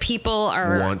answer that people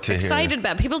are excited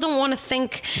about. People don't want to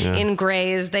think in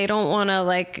grays. They don't want to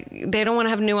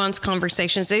have nuanced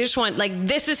conversations. They just want, like,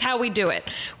 this is how we do it.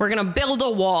 We're going to build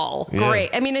a wall. Great.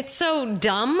 I mean, it's so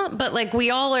dumb, but like we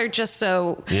all are just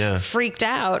so freaked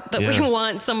out that we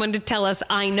want someone to tell us,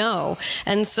 I know.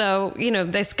 And so,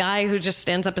 this guy who just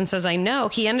stands up and says, I know,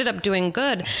 he ended up doing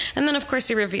good. And then of course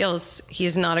he reveals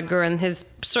he's not a guru, and his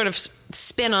sort of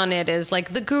spin on it is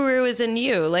like, the guru is in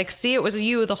you, like, see, it was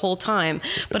you the whole time.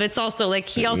 But it's also like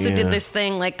he also did this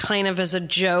thing like kind of as a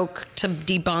joke to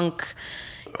debunk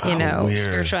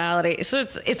spirituality. So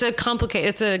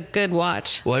it's a good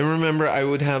watch. Well, I remember I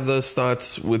would have those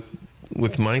thoughts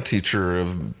with my teacher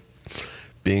of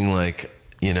being like,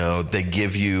 they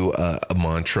give you a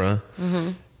mantra,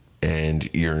 and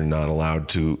you're not allowed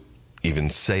to even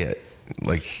say it.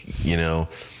 Like,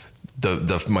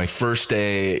 my first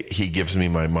day, he gives me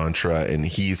my mantra and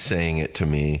he's saying it to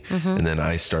me, and then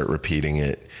I start repeating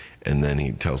it, and then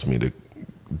he tells me to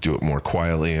do it more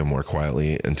quietly and more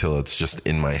quietly until it's just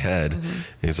in my head.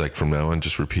 He's like, from now on,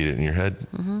 just repeat it in your head.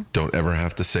 Don't ever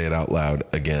have to say it out loud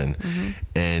again.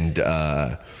 And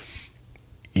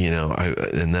and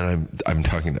then I'm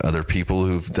talking to other people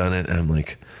who've done it, and I'm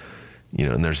like,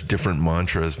 and there's different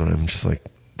mantras, but I'm just like,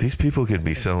 these people could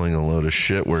be selling a load of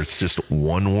shit where it's just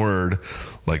one word.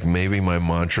 Like, maybe my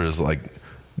mantra is like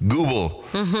Google.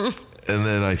 And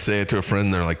then I say it to a friend,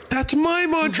 and they're like, that's my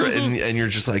mantra. And you're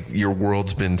just like, your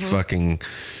world's been fucking.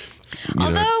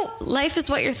 Although life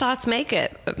is what your thoughts make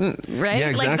it, right? Yeah,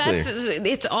 exactly. Like,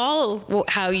 it's all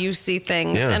how you see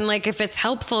things. And like, if it's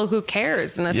helpful, who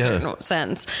cares in a certain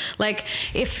sense? Like,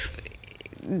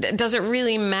 does it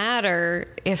really matter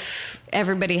if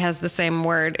everybody has the same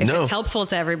word, if it's helpful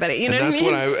to everybody? You know what I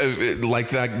mean? That's what I like,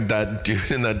 that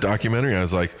dude in that documentary. I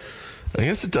was like, I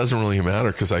guess it doesn't really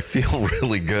matter because I feel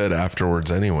really good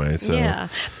afterwards anyway. So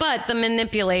but the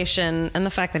manipulation and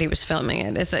the fact that he was filming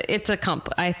it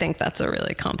I think that's a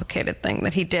really complicated thing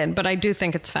that he did. But I do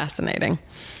think it's fascinating.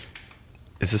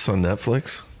 Is this on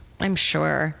Netflix? I'm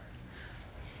sure.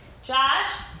 Josh,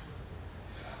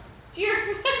 do you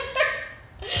remember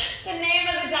the name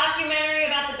of the documentary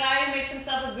about the guy who makes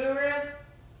himself a guru?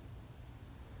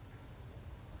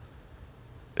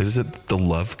 Is it The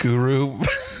Love Guru?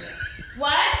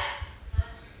 What?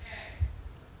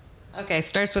 Okay,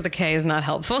 starts with a K is not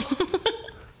helpful.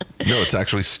 No, it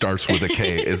actually starts with a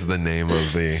K is the name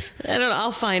of the... I don't know.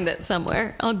 I'll find it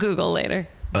somewhere. I'll Google later.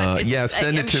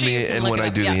 Send it to me, and when I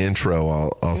do the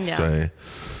intro, I'll say...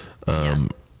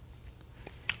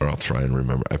 Or I'll try and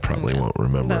remember. I probably won't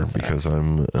remember because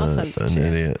I'm an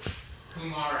idiot.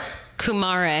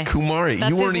 Kumare. That's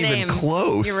you weren't his even name.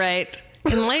 close. You're right.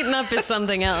 Enlighten Up is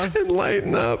something else.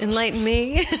 Enlighten Up. Enlighten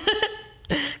Me.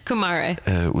 Kumare.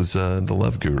 It was The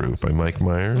Love Guru by Mike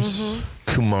Myers.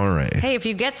 Kumare. Hey, if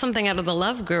you get something out of The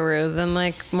Love Guru, then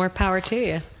like, more power to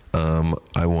you.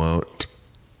 I won't.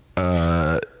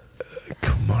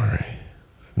 Kumare.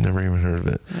 I've never even heard of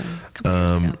it.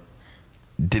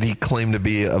 Did he claim to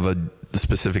be of a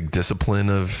specific discipline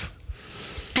of...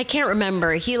 I can't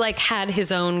remember. He like had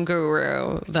his own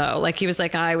guru though. Like, he was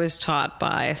like, I was taught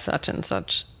by such and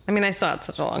such. I mean, I saw it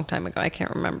such a long time ago. I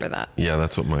can't remember that. Yeah,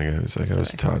 that's what my guy was like. I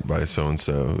was taught by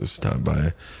so-and-so. Who was taught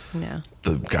by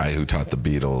the guy who taught the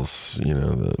Beatles,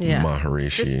 the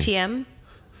Maharishi. Is this TM?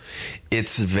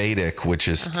 It's Vedic, which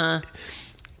is...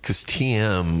 Because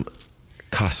TM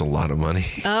costs a lot of money.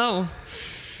 Oh.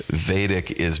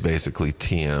 Vedic is basically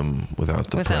TM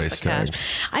without the price tag.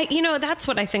 That's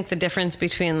what I think the difference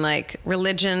between like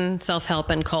religion, self-help,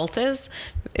 and cult is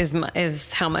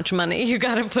how much money you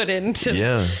got to put into.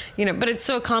 But it's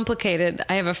so complicated.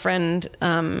 I have a friend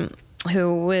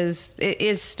who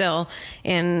is still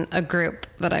in a group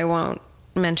that I won't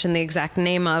mention the exact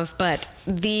name of, but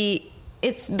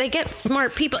they get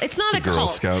smart people. It's not a Girl cult.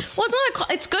 Scouts. Well, it's not a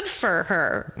cult. It's good for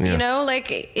her. Yeah. You know,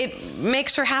 like it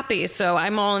makes her happy. So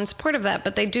I'm all in support of that.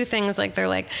 But they do things like they're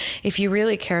like, if you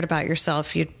really cared about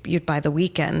yourself, you'd buy the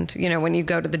weekend. You know, when you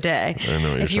go to the day. I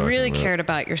know what if you're you really talking about. cared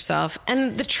about yourself,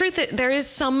 and the truth, there is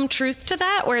some truth to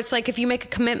that. Where it's like if you make a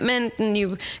commitment and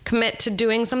you commit to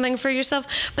doing something for yourself,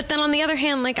 but then on the other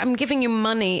hand, like I'm giving you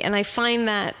money, and I find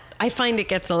it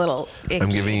gets a little icky. I'm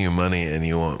giving you money and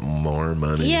you want more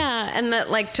money. Yeah, and that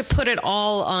like to put it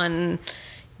all on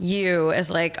you as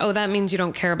like, oh, that means you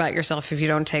don't care about yourself if you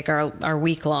don't take our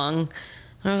week long.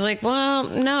 I was like, well,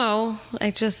 no,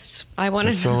 I wanted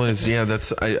It's always,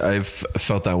 I've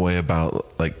felt that way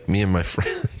about, like, me and my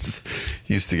friends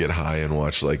used to get high and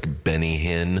watch, like, Benny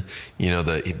Hinn, you know,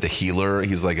 the healer.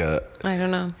 He's like I don't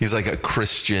know. He's like a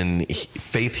Christian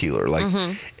faith healer, like,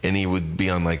 and he would be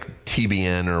on, like,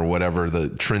 TBN or whatever, the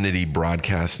Trinity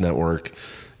Broadcast Network,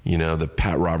 you know, the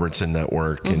Pat Robertson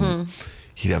Network, and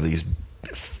he'd have these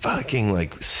fucking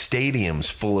like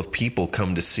stadiums full of people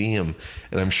come to see him,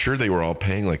 and I'm sure they were all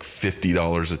paying like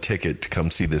 $50 a ticket to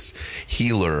come see this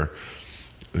healer,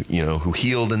 you know, who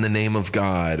healed in the name of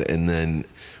God, and then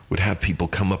would have people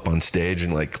come up on stage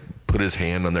and like put his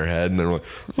hand on their head, and they're like,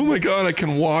 oh my God, I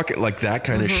can walk, like that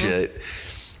kind of shit.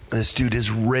 And this dude is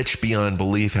rich beyond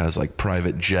belief, has like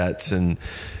private jets, and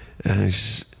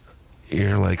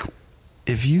you're like,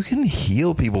 if you can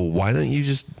heal people, why don't you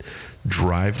just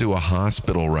drive to a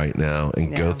hospital right now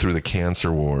and go through the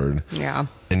cancer ward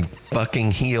and fucking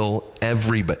heal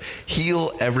everybody.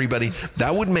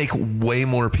 That would make way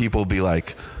more people be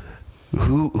like,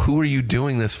 who are you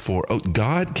doing this for? Oh,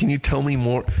 God, can you tell me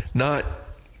more? Not,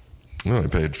 I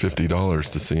paid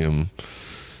 $50 to see him,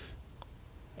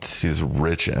 to see this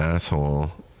rich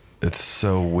asshole. It's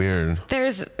so weird.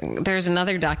 There's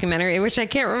another documentary which I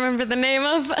can't remember the name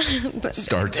of.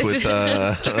 Starts with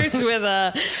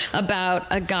about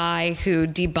a guy who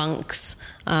debunks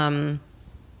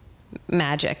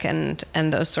magic and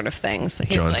those sort of things. He's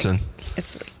Johnson. Like,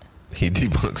 he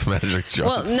debunks magic. Johnson.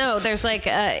 Well, no, there's like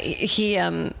he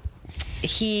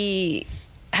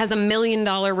has $1 million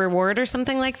reward or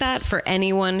something like that for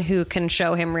anyone who can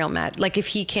show him real magic. Like if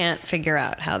he can't figure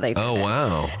out how they do it.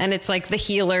 Wow. And it's like the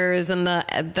healers and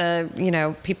the you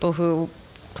know, people who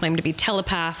claim to be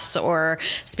telepaths or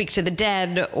speak to the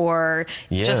dead or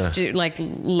just do, like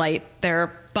light their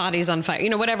bodies on fire, you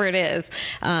know, whatever it is.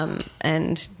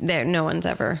 And no one's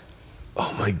ever.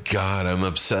 Oh my God, I'm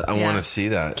upset. I want to see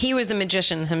that. He was a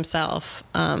magician himself.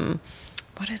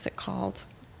 What is it called?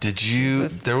 Did you?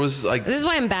 There was like. This is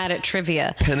why I'm bad at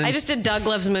trivia. I just did Doug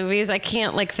Loves Movies. I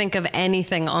can't like think of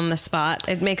anything on the spot.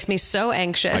 It makes me so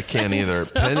anxious. I can't either.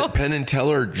 Penn and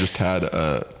Teller just had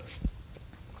a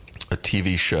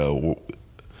TV show.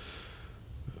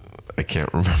 I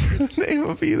can't remember the name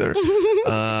of either.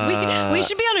 We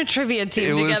should be on a trivia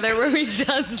team together where we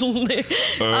just, you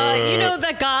know,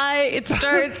 that guy. It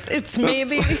starts. It's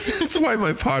maybe. That's why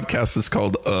my podcast is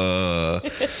called.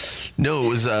 No, it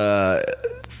was.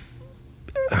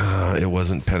 It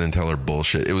wasn't Penn and Teller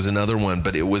bullshit. It was another one,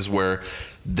 but it was where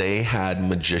they had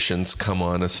magicians come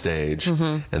on a stage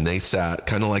and they sat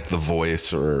kind of like The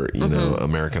Voice or, you know,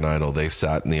 American Idol. They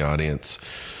sat in the audience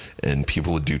and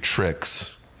people would do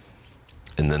tricks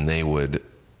and then they would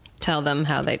tell them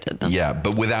how they did them. Yeah,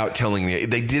 but without telling they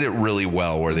did it really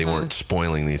well where they weren't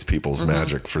spoiling these people's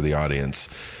magic for the audience.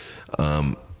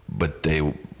 But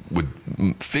they would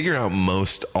figure out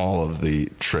most all of the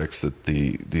tricks that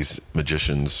these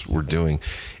magicians were doing,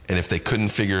 and if they couldn't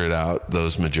figure it out,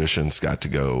 those magicians got to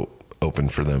go open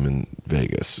for them in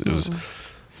Vegas. It was,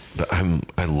 but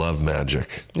I love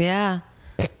magic. Yeah,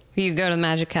 you go to the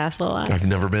Magic Castle a lot. I've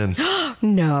never been.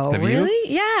 No, have really?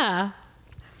 You? Yeah.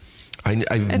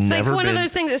 It's never like one of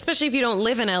those things, especially if you don't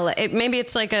live in LA. Maybe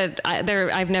it's like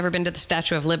I've never been to the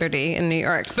Statue of Liberty in New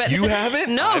York. But you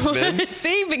haven't? No. I've been.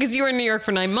 See, because you were in New York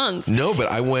for 9 months. No,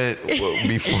 but I went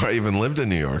before I even lived in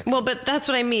New York. Well, but that's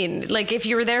what I mean. Like, if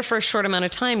you were there for a short amount of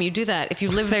time, you do that. If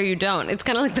you live there, you don't. It's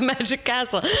kind of like the Magic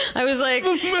Castle. I was like,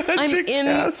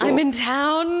 I'm in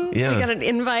town. Yeah. I got an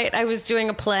invite. I was doing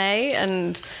a play,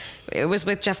 and it was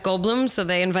with Jeff Goldblum, so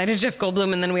they invited Jeff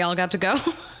Goldblum, and then we all got to go.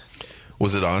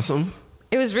 Was it awesome?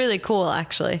 It was really cool,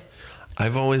 actually.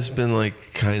 I've always been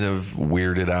like kind of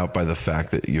weirded out by the fact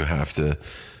that you have to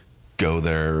go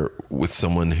there with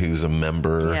someone who's a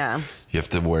member. Yeah. You have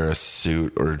to wear a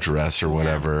suit or a dress or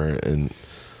whatever. And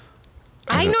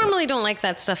I normally don't like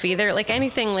that stuff either. Like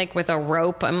anything like with a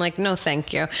rope, I'm like, no,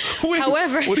 thank you. Wait,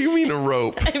 However, what do you mean a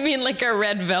rope? I mean like a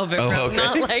red velvet rope, okay.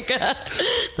 not like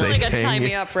a tie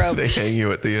me up rope. They hang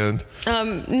you at the end.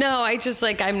 No, I just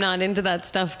like, I'm not into that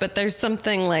stuff, but there's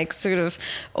something like sort of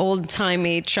old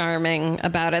timey charming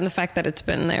about it, and the fact that it's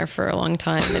been there for a long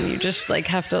time, and you just like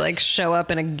have to like show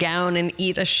up in a gown and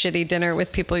eat a shitty dinner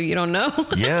with people you don't know.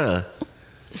 Yeah.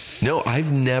 No,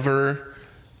 I've never.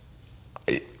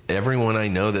 Everyone I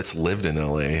know that's lived in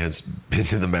LA has been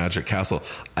to the Magic Castle.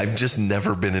 I've just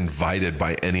never been invited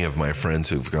by any of my friends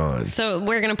who've gone. So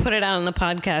we're going to put it out on the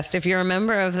podcast. If you're a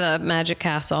member of the Magic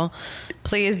Castle,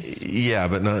 please. Yeah,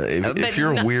 but not if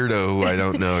you're a weirdo who I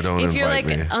don't know, don't invite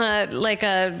me. If you're like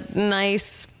a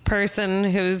nice person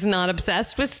who's not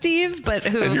obsessed with Steve, but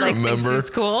who like thinks he's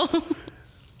cool.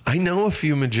 I know a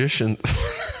few magicians.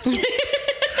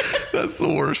 That's the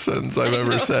worst sentence I've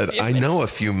ever said. I know a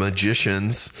few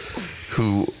magicians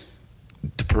who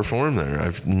perform there.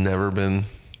 I've never been.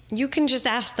 You can just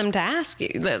ask them to ask you.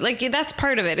 Like, that's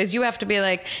part of it, is you have to be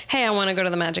like, hey, I want to go to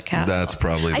the Magic Castle. That's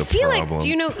probably the problem. I feel like, do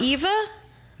you know Eva?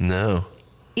 No.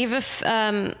 Eva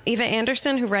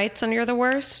Anderson, who writes on You're the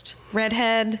Worst?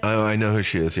 Redhead. Oh, I know who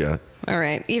she is, yeah. All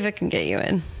right. Eva can get you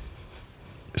in.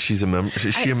 She's a member.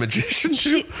 Is she a magician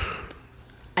too?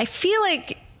 I feel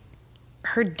like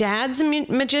her dad's a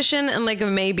magician, and like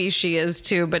maybe she is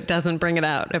too, but doesn't bring it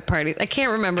out at parties. I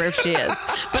can't remember if she is,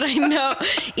 but I know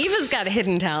Eva's got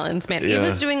hidden talents, man. Yeah.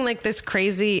 Eva's doing like this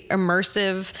crazy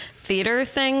immersive theater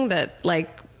thing that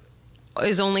like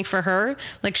is only for her.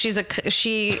 Like she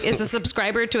is a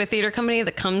subscriber to a theater company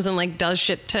that comes and like does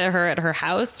shit to her at her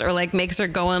house, or like makes her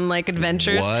go on like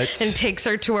adventures and takes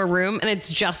her to a room, and it's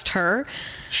just her.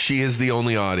 She is the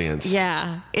only audience.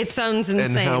 Yeah, it sounds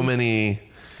insane. And how many?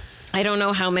 I don't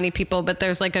know how many people, but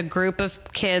there's like a group of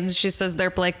kids. She says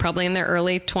they're like probably in their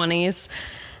early 20s.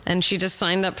 And she just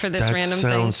signed up for this random thing.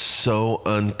 That sounds so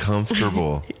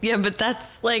uncomfortable. Yeah, but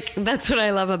that's what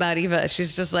I love about Eva.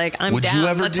 She's just like, I'm down. Would you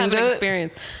ever do that? Let's have an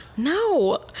experience.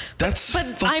 No.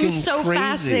 But I'm so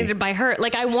fascinated by her.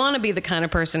 Like, I want to be the kind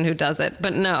of person who does it.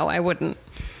 But no, I wouldn't.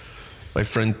 My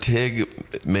friend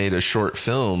Tig made a short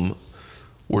film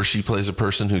where she plays a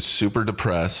person who's super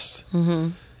depressed. Mm-hmm.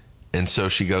 And so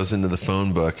she goes into the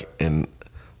phone book and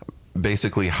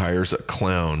basically hires a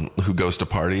clown who goes to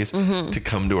parties to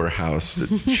come to her house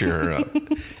to cheer her up.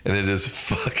 And it is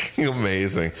fucking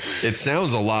amazing. It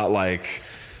sounds a lot like...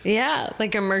 Yeah,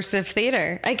 like immersive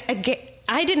theater.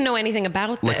 I didn't know anything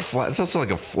about this. It's also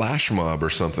like a flash mob or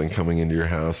something coming into your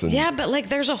house. And yeah, but like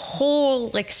there's a whole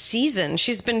like season.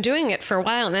 She's been doing it for a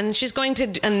while. And then she's going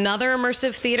to another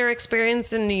immersive theater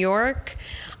experience in New York.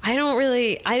 I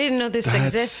didn't know this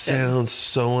existed. That sounds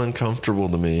so uncomfortable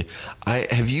to me.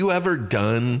 Have you ever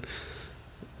done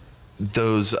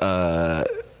those,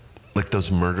 like those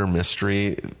murder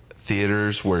mystery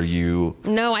theaters where you...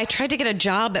 No, I tried to get a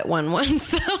job at one once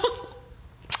though.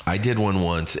 I did one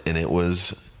once and it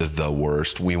was the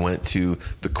worst. We went to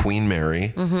the Queen Mary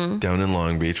down in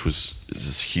Long Beach, was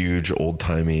this huge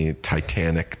old-timey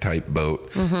Titanic type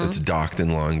boat that's docked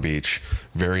in Long Beach,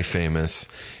 very famous.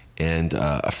 And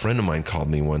a friend of mine called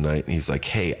me one night and he's like,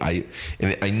 hey,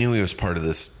 I knew he was part of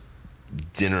this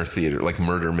dinner theater, like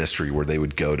murder mystery, where they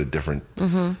would go to different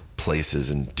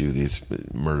places and do these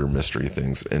murder mystery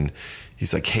things. And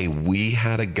he's like, hey, we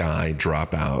had a guy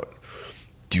drop out.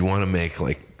 Do you want to make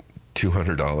like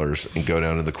 $200 and go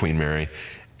down to the Queen Mary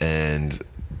and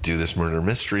do this murder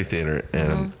mystery theater?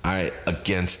 And I,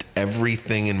 against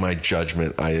everything in my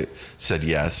judgment, I said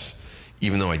yes.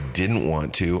 Even though I didn't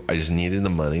want to, I just needed the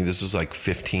money. This was like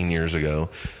 15 years ago.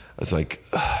 I was like,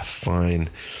 fine.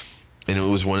 And it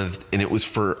was it was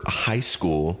for a high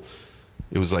school.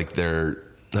 It was like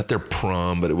not their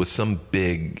prom, but it was some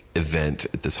big event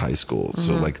at this high school.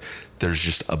 So like, there's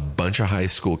just a bunch of high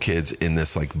school kids in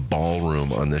this like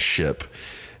ballroom on this ship,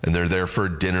 and they're there for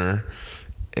dinner.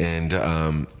 And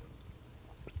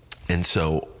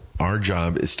so our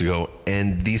job is to go,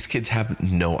 and these kids have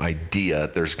no idea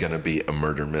there's going to be a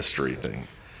murder mystery thing.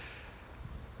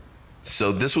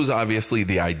 So this was obviously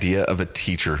the idea of a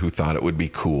teacher who thought it would be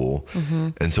cool.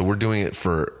 And so we're doing it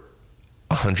for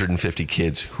 150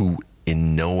 kids who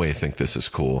in no way think this is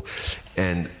cool.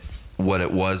 And what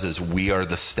it was is we are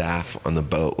the staff on the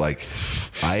boat. Like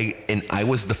I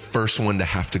was the first one to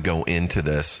have to go into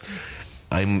this.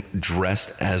 I'm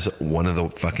dressed as one of the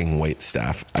fucking wait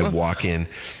staff. I walk in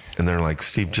and they're like,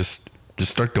 Steve, just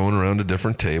start going around to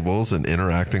different tables and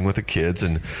interacting with the kids,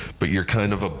 but you're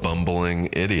kind of a bumbling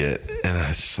idiot. And I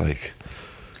was just like,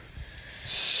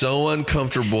 so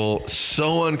uncomfortable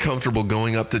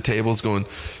going up to tables going,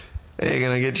 hey,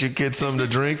 can I get you kids something to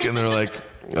drink? And they're like,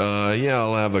 yeah,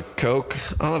 I'll have a Coke.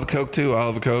 I'll have a Coke too. I'll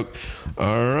have a Coke.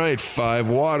 All right, 5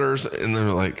 waters. And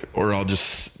they're like, or I'll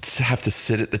just have to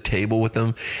sit at the table with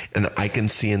them. And I can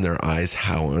see in their eyes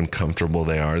how uncomfortable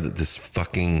they are that this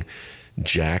fucking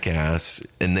jackass,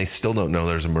 and they still don't know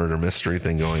there's a murder mystery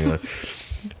thing going on.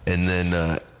 And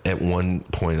then at one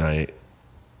point I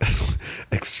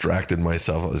extracted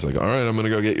myself. I was like, all right, I'm going to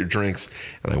go get your drinks.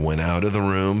 And I went out of the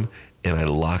room and I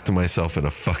locked myself in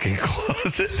a fucking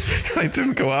closet. And I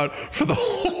didn't go out for the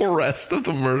whole rest of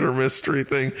the murder mystery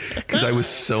thing because I was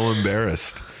so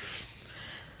embarrassed.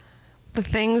 The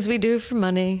things we do for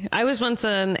money. I was once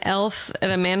an elf at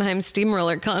a Mannheim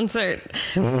Steamroller concert,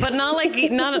 but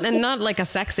not like a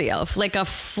sexy elf, like a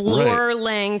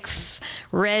floor-length,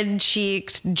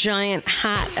 red-cheeked, giant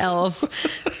hat elf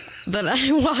that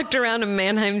I walked around a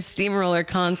Mannheim Steamroller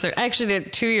concert. I actually did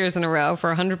it 2 years in a row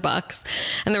for $100,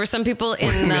 and there were some people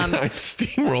in Mannheim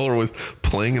Steamroller was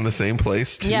playing in the same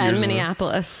place 2 years in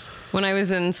Minneapolis when I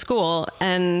was in school,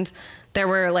 and there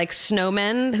were like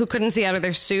snowmen who couldn't see out of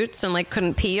their suits and like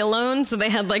couldn't pee alone. So they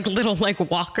had like little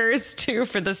like walkers too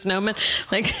for the snowmen.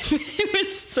 Like it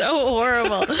was so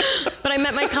horrible. But I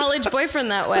met my college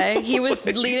boyfriend that way. He was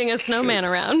leading a snowman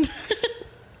around.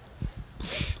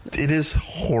 It is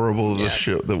horrible, the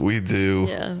shit that we do.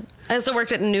 Yeah. I also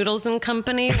worked at Noodles and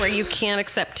Company where you can't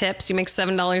accept tips. You make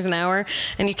 $7 an hour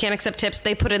and you can't accept tips.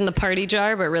 They put it in the party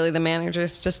jar, but really the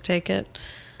managers just take it.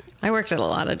 I worked at a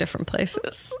lot of different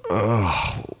places.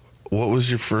 Oh, what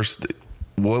was your first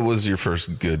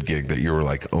good gig that you were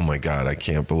like, oh my God, I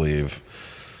can't believe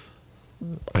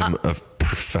I'm a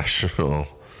professional?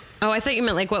 Oh, I thought you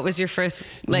meant like, what was your first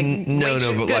like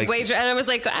good waitress? And I was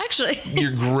like, actually,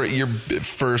 your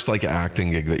first like acting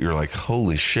gig that you're like,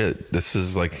 holy shit, this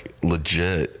is like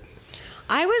legit.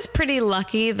 I was pretty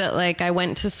lucky that like I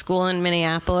went to school in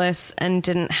Minneapolis and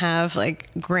didn't have like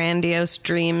grandiose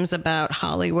dreams about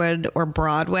Hollywood or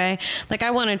Broadway. Like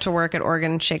I wanted to work at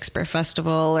Oregon Shakespeare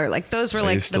Festival or like those were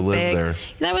like that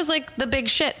was like the big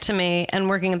shit to me, and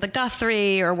working at the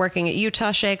Guthrie or working at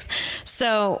Utah Shakes.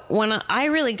 So when I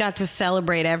really got to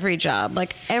celebrate every job,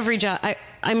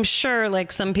 I'm sure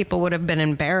like some people would have been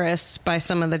embarrassed by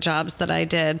some of the jobs that I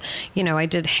did. You know, I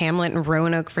did Hamlet in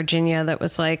Roanoke, Virginia. That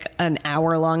was like an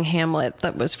hour-long Hamlet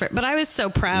that was but I was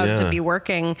so proud to be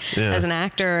working as an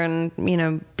actor and, you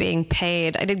know, being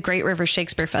paid. I did Great River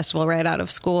Shakespeare Festival right out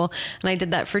of school, and I did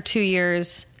that for 2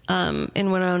 years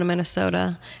in Winona,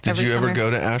 Minnesota. Did you ever go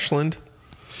to Ashland?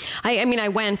 I mean, I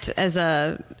went as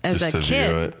a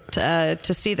kid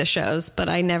to see the shows, but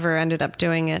I never ended up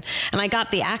doing it. And I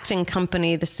got the acting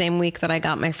company the same week that I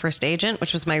got my first agent,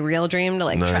 which was my real dream, to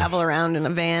like travel around in a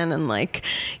van and like,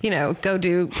 you know, go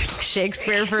do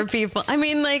Shakespeare for people. I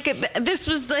mean, like this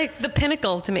was like the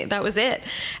pinnacle to me. That was it.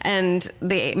 And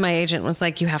my agent was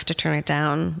like, you have to turn it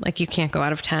down. Like you can't go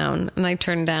out of town. And I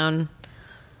turned down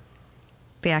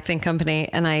the acting company,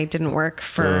 and I didn't work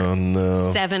for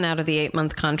 7 out of the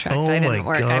 8-month contract. I didn't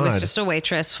work. God. I was just a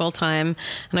waitress full time,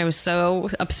 and I was so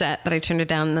upset that I turned it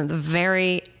down. And at the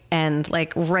very end,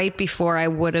 like right before I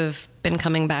would have been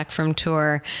coming back from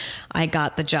tour, I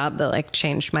got the job that like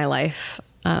changed my life.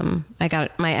 I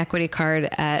got my equity card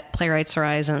at Playwrights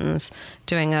Horizons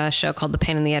doing a show called The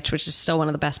Pain in the Itch, which is still one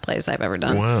of the best plays I've ever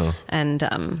done. Wow.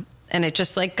 And it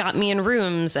just like got me in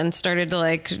rooms and started to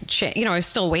like, I was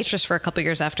still a waitress for a couple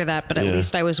years after that, but at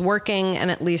least I was working,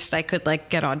 and at least I could like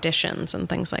get auditions and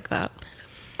things like that.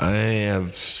 I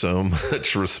have so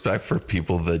much respect for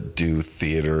people that do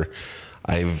theater.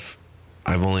 I've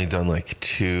only done like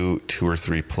two or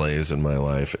three plays in my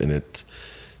life, and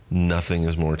nothing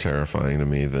is more terrifying to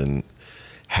me than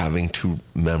having to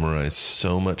memorize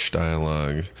so much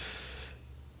dialogue.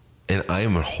 And I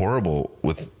am horrible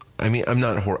with, I'm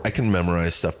not I can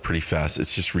memorize stuff pretty fast.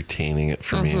 It's just retaining it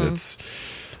for me. That's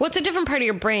Well, it's a different part of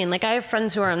your brain. Like I have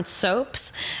friends who are on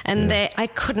soaps, and I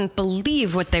couldn't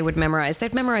believe what they would memorize.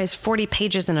 They'd memorize 40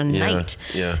 pages in a night.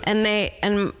 Yeah.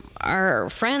 And our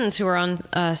friends who are on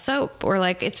soap were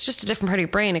like, it's just a different part of your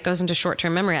brain. It goes into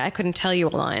short-term memory. I couldn't tell you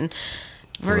a line.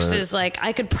 Versus like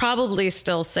I could probably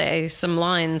still say some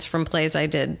lines from plays I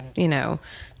did,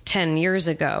 10 years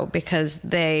ago, because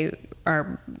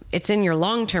it's in your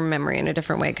long-term memory in a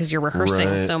different way, because you're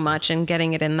rehearsing so much and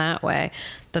getting it in that way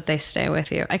that they stay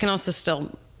with you. I can also still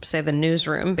say The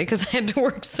Newsroom because I had to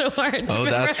work so hard to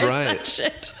memorize that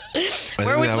shit.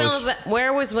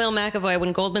 Where was Will McAvoy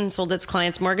when Goldman sold its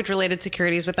clients mortgage-related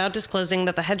securities without disclosing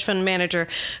that the hedge fund manager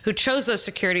who chose those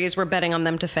securities were betting on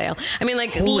them to fail? I mean,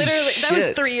 like, Holy literally, shit. that was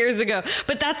 3 years ago.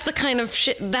 But that's the kind of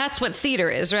shit, that's what theater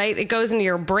is, right? It goes into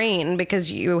your brain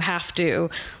because you have to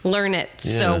learn it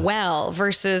so well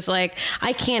versus, like,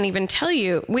 I can't even tell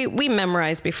you. We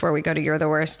memorize before we go to You're the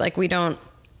Worst. Like,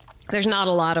 there's not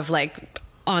a lot of, like,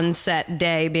 on set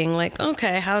day being like,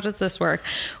 okay, how does this work?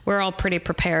 We're all pretty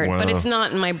prepared, but it's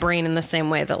not in my brain in the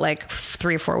same way that like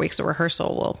 3 or 4 weeks of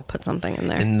rehearsal will put something in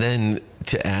there. And then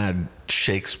to add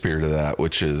Shakespeare to that,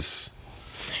 which is...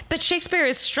 But Shakespeare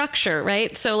is structure,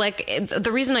 right? So, like,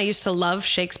 the reason I used to love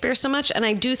Shakespeare so much, and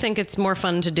I do think it's more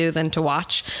fun to do than to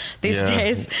watch these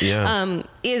days,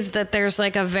 is that there's,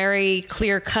 like, a very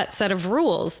clear-cut set of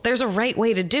rules. There's a right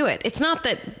way to do it. It's not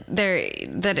that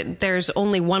there's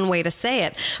only one way to say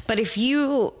it, but if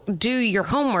you do your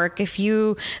homework, if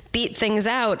you beat things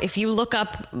out, if you look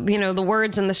up, you know, the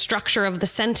words and the structure of the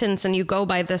sentence, and you go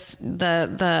by this,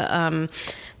 the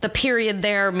period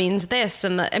there means this,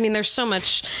 and I mean, there's so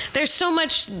much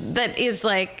that is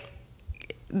like,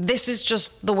 this is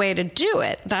just the way to do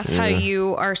it. That's how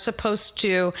you are supposed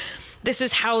to, this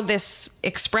is how this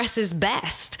expresses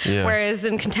best. Whereas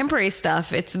in contemporary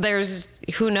stuff, there's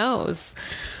who knows.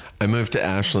 I moved to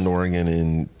Ashland, Oregon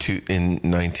in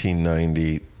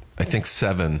 1990, I think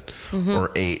 7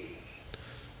 or 8. It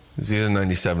was either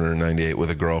 97 or 98 with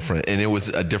a girlfriend, and it was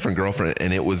a different girlfriend,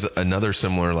 and it was another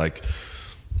similar, like,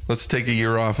 let's take a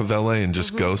year off of LA and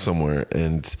just go somewhere.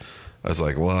 And I was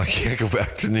like, well, I can't go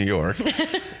back to New York.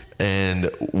 And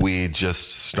we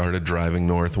just started driving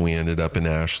north, and we ended up in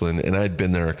Ashland. And I'd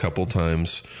been there a couple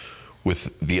times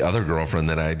with the other girlfriend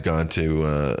that I had gone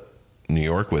to New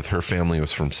York with. Her family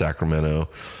was from Sacramento,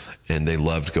 and they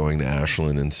loved going to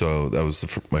Ashland. And so that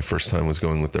was my first time was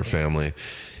going with their family.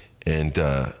 And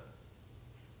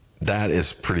that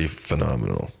is pretty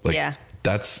phenomenal. Like,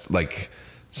 that's like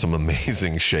some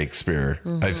amazing Shakespeare.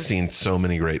 I've seen so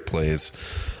many great plays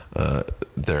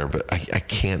there, but I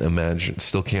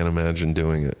still can't imagine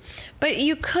doing it. But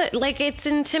you could, like, it's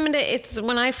intimidating. It's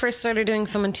when I first started doing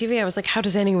film and TV, I was like, how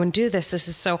does anyone do this? This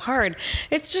is so hard.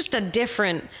 It's just a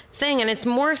different thing, and it's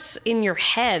more in your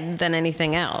head than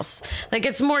anything else. Like,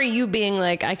 it's more you being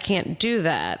like, I can't do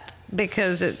that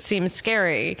because it seems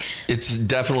scary. It's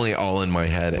definitely all in my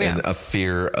head, and a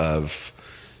fear of,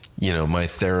 you know, my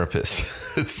therapist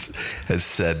has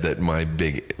said that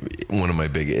one of my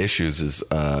big issues is,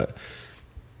 I'm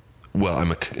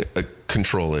a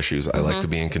control issues. I like to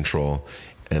be in control,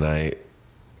 and I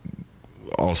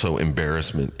also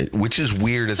embarrassment, which is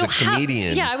weird as a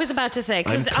comedian. I was about to say,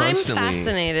 because I'm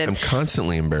fascinated. I'm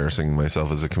constantly embarrassing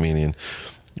myself as a comedian,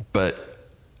 but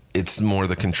it's more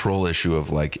the control issue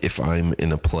of, like, if I'm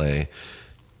in a play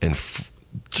and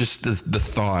just the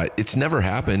thought, it's never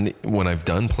happened when I've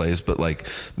done plays, but like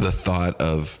the thought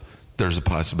of there's a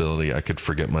possibility I could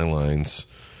forget my lines,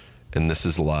 and this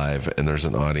is live and there's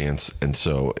an audience, and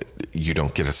so you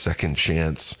don't get a second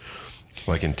chance.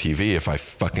 Like in TV, if I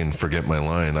fucking forget my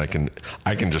line, I can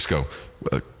just go,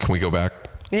 can we go back?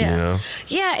 Yeah. You know?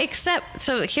 Yeah, except,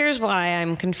 so here's why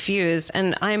I'm confused,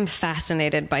 and I'm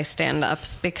fascinated by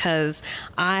stand-ups because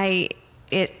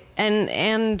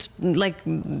and like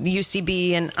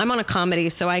UCB, and I'm on a comedy,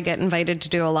 so I get invited to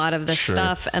do a lot of this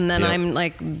stuff, and then I'm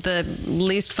like the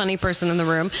least funny person in the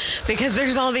room because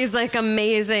there's all these like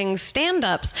amazing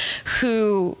stand-ups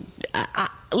who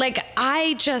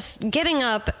I just getting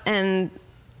up and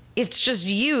it's just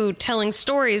you telling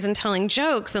stories and telling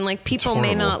jokes, and like people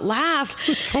may not laugh.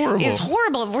 It's horrible. It's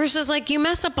horrible. Versus like you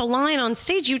mess up a line on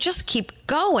stage, you just keep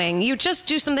going. You just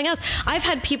do something else. I've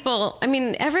had people, I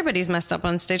mean, everybody's messed up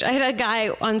on stage. I had a guy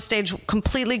on stage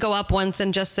completely go up once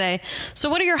and just say, so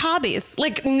what are your hobbies?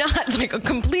 Like not like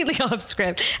completely off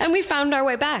script. And we found our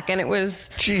way back, and it was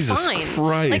Jesus fine.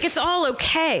 Christ. Like it's all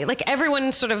okay. Like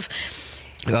everyone sort of...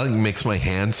 That makes my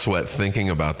hands sweat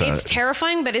thinking about that. It's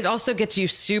terrifying, but it also gets you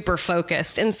super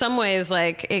focused. In some ways,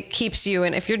 like, it keeps you,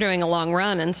 and if you're doing a long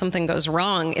run and something goes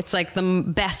wrong, it's like the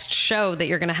best show that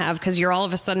you're going to have because you're all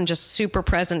of a sudden just super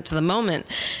present to the moment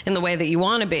in the way that you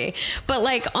want to be. But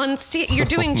like on stage, you're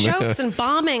doing jokes and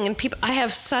bombing, and people, I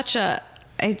have such a,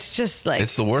 it's just like,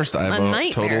 it's the worst. I have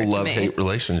a total love-hate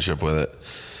relationship with it.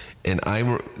 And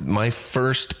my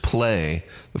first play,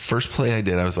 the first play I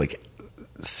did, I was like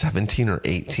 17 or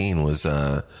 18, was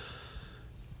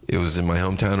it was in my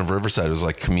hometown of Riverside. It was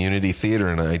like community theater,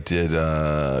 and I did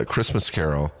Christmas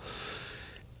Carol,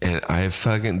 and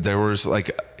there was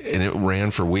like, and it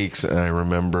ran for weeks, and I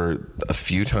remember a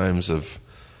few times of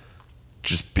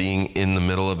just being in the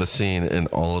middle of a scene, and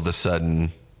all of a sudden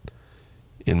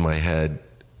in my head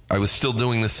I was still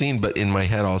doing the scene, but in my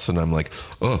head all of a sudden I'm like,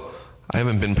 oh, I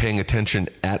haven't been paying attention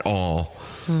at all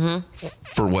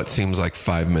for what seems like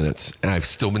 5 minutes. And I've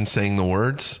still been saying the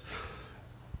words,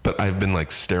 but I've been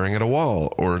like staring at a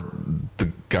wall or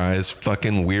the guy's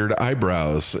fucking weird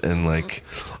eyebrows and like,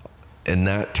 and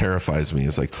that terrifies me.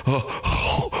 It's like,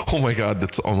 oh my God,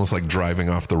 that's almost like driving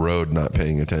off the road, not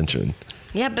paying attention.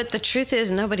 Yeah, but the truth is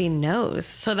nobody knows.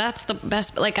 So that's the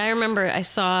best. Like, I remember I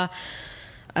saw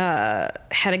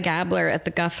Hedda Gabler at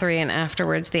the Guthrie, and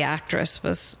afterwards the actress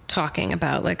was talking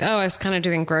about like, oh, I was kind of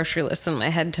doing grocery lists in my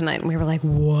head tonight, and we were like,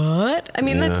 what? I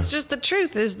mean, that's just the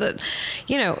truth, is that,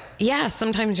 you know, yeah,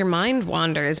 sometimes your mind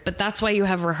wanders, but that's why you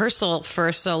have rehearsal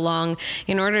for so long,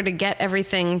 in order to get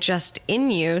everything just in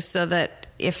you, so that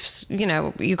if, you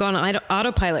know, you go on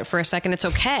autopilot for a second, it's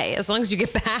okay, as long as you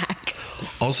get back.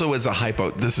 Also, as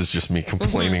a this is just me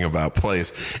complaining about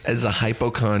plays. As a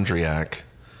hypochondriac,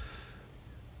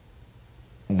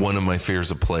 one of my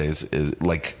fears of plays is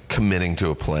like committing to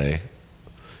a play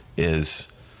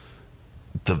is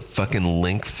the fucking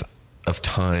length of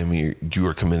time you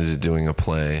are committed to doing a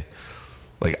play.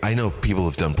 Like, I know people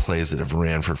have done plays that have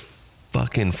ran for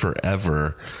fucking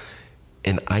forever,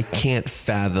 and I can't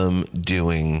fathom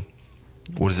doing,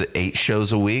 8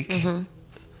 shows a week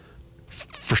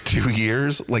for 2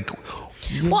 years? Like,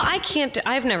 well, I can't.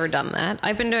 I've never done that.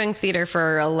 I've been doing theater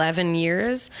for 11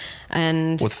 years,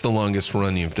 and what's the longest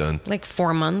run you've done? Like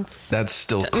 4 months. That's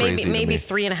still crazy. Maybe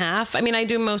 3.5. I mean, I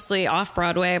do mostly off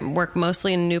Broadway. I work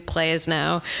mostly in new plays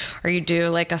now, or you do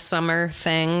like a summer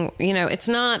thing. You know, it's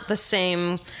not the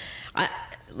same.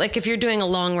 Like if you're doing a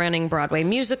long-running Broadway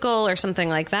musical or something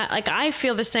like that, like I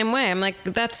feel the same way. I'm like,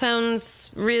 that sounds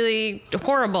really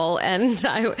horrible. And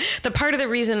the part of the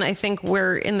reason I think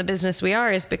we're in the business we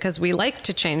are is because we like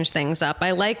to change things up.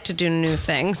 I like to do new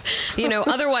things. You know,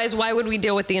 otherwise, why would we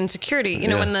deal with the insecurity? You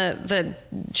know, when the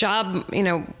job, you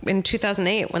know, in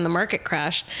 2008, when the market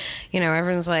crashed, you know,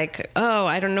 everyone's like, oh,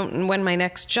 I don't know when my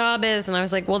next job is. And I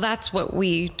was like, well, that's what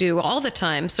we do all the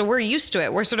time. So we're used to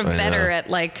it. We're sort of better at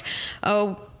like,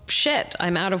 oh, shit,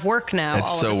 I'm out of work now.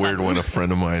 It's so weird when a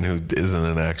friend of mine who isn't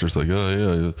an actor is like, oh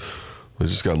yeah, I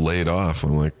just got laid off.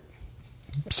 I'm like,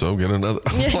 so get another.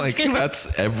 I'm like,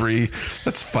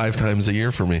 that's 5 times a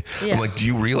year for me. Yeah. I'm like, do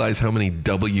you realize how many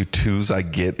W-2s I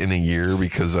get in a year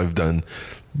because I've done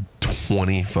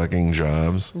 20 fucking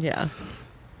jobs? Yeah.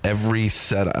 Every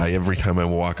time I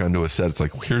walk onto a set, it's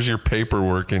like, here's your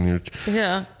paperwork, and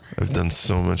I've done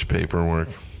so much paperwork.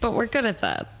 But we're good at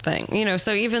that thing, you know,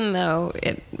 so even though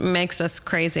it makes us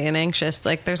crazy and anxious,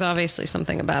 like there's obviously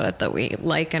something about it that we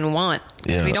like and want.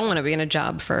 Yeah. We don't want to be in a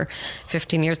job for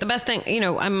 15 years. The best thing, you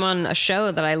know, I'm on a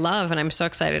show that I love and I'm so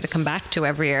excited to come back to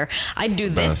every year. I'd do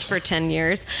this for 10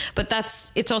 years, but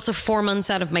it's also 4 months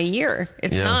out of my year.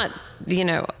 It's not, you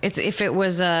know, if it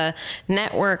was a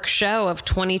network show of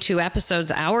 22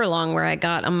 episodes, hour long, where I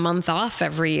got a month off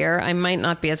every year, I might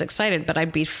not be as excited, but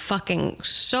I'd be fucking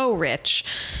so rich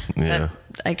that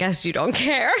I guess you don't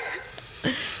care.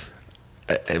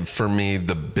 For me,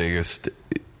 the biggest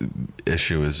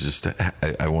issue is just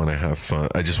I want to have fun.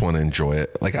 I just want to enjoy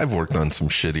it. Like, I've worked on some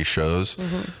shitty shows,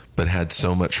 but had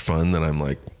so much fun that I'm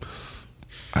like,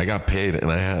 I got paid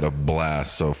and I had a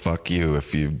blast, so fuck you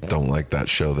if you don't like that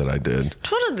show that I did.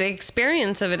 Totally. The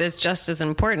experience of it is just as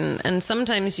important. And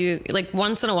sometimes you, like,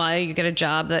 once in a while you get a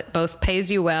job that both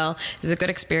pays you well, is a good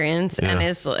experience, and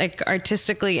is like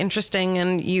artistically interesting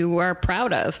and you are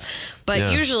proud of.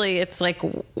 But usually it's like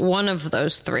one of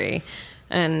those three.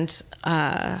 And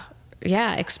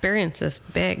experience is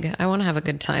big. I want to have a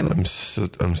good time. I'm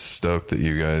stoked that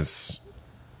you guys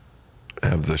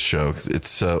have this show, 'cause it's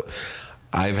so...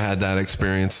 I've had that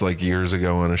experience like years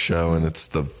ago on a show, and it's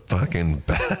the fucking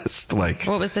best. Like,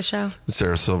 what was the show?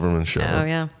 Sarah Silverman show. Oh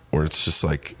yeah. Where it's just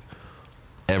like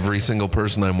every single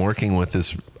person I'm working with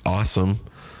is awesome.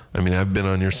 I mean, I've been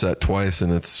on your set twice,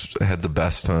 and I had the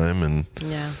best time. And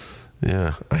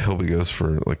yeah, I hope it goes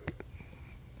for like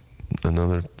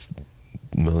another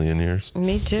million years.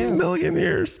 Me too. Million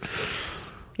years.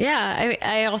 Yeah,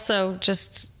 I also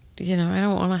just, you know, I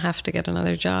don't want to have to get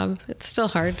another job. It's still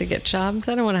hard to get jobs.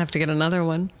 I don't want to have to get another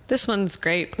one. This one's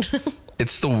great.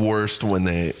 It's the worst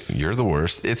when you're the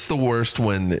worst. It's the worst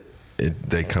when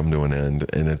they come to an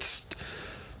end, and it's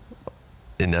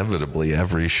inevitably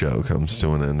every show comes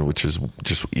to an end, which is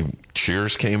just,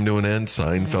 Cheers came to an end.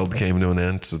 Seinfeld came to an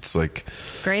end. So it's like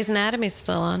Grey's Anatomy's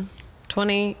still on.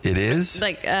 It is?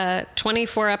 Like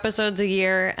 24 episodes a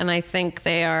year, and I think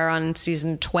they are on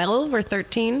season 12 or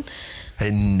 13. I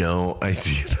had no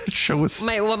idea that show was...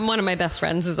 One of my best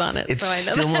friends is on it. It's so I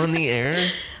know still on the air?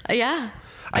 Yeah.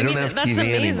 I don't have that's TV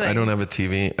anymore. amazing. I don't have a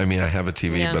TV. I mean, I have a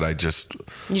TV, Yeah. but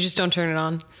You just don't turn it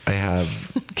on. I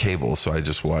have cable, so I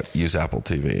just use Apple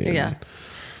TV. Yeah.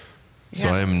 So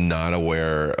Yeah. I'm not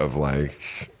aware of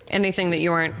like Anything that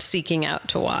you aren't seeking out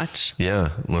to watch.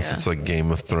 unless Yeah. it's like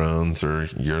Game of Thrones or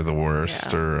You're the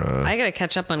Worst Yeah. or I gotta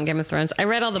catch up on Game of Thrones. I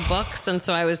read all the books, and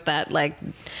so I was that like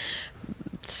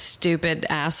stupid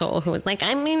asshole who was like,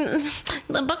 I mean,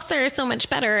 the books are so much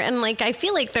better, and like I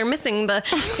feel like they're missing the,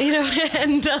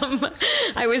 and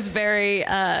I was very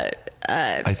I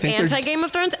think anti Game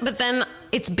of Thrones. But then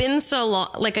it's been so long.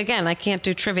 Like again, I can't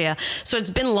do trivia, so it's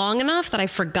been long enough that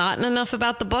I've forgotten enough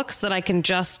about the books that I can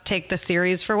just take the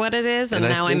series for what it is, and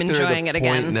now I'm enjoying it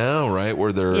again. Point now, right,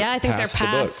 where they're I think they're past past.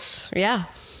 the books. Yeah,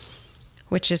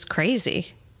 which is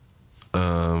crazy.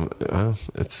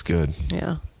 It's good.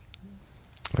 Yeah.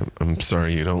 I'm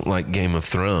sorry you don't like Game of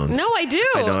Thrones. No, I do.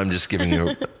 I know. I'm just giving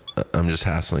you. I'm just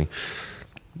hassling.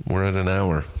 We're at an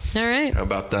hour. All right. How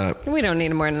about that? We don't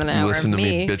need more than an You hour. listen of to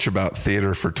me bitch about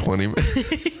theater for 20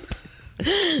 minutes.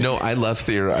 No, I love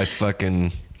theater. I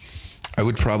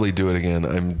would probably do it again.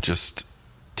 I'm just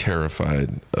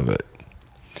terrified of it.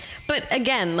 But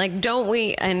again, like, don't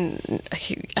we? And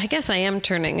I guess I am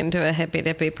turning into a hippy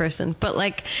dippy person. But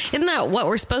like, isn't that what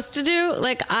we're supposed to do?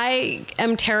 Like, I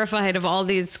am terrified of all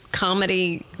these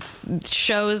comedy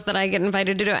shows that I get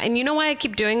invited to do. And you know why I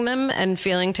keep doing them and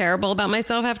feeling terrible about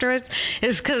myself afterwards?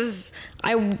 Is because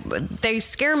they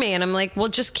scare me, and I'm like, well,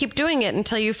 just keep doing it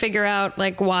until you figure out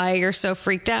like why you're so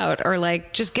freaked out, or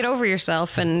like just get over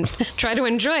yourself and try to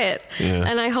enjoy it. Yeah.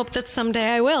 And I hope that someday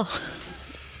I will.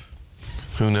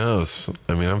 Who knows?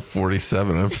 I mean, I'm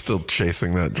 47. I'm still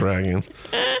chasing that dragon.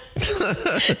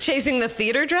 Chasing the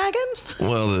theater dragon?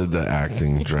 Well, the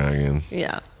acting dragon.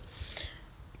 Yeah.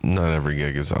 Not every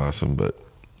gig is awesome, but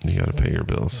you got to pay your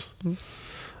bills.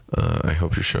 I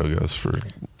hope your show goes for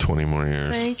 20 more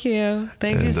years. Thank you.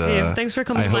 Thank you, Steve. Thanks for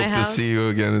coming to my house. I hope to see you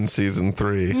again in season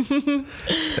 3.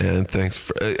 And thanks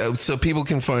for... so people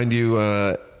can find you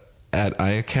at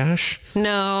Ayacash?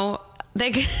 No.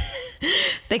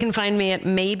 They can find me at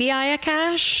Maybe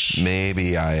Ayacash.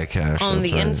 Maybe Ayacash. On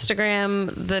the right.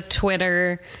 Instagram, the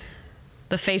Twitter,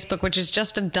 the Facebook, which is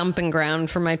just a dumping ground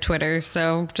for my Twitter.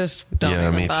 So just don't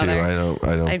even me bother. too.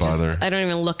 I don't bother. I don't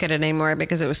even look at it anymore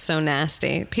because it was so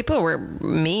nasty. People were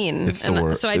mean. It's the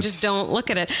worst. So I just don't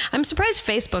look at it. I'm surprised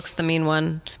Facebook's the mean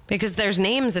one because there's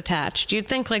names attached. You'd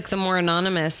think like the more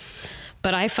anonymous...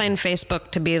 But I find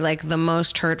Facebook to be like the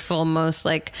most hurtful, most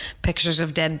like pictures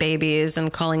of dead babies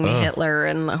and calling me Hitler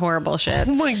and horrible shit.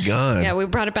 Oh my God. Yeah, we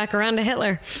brought it back around to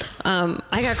Hitler. I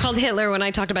got called Hitler when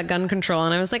I talked about gun control,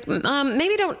 and I was like,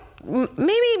 maybe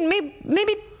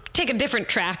take a different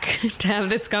track to have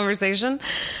this conversation.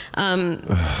 Yeah,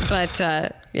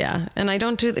 and I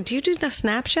don't do do you do the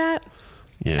Snapchat?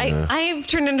 Yeah. I've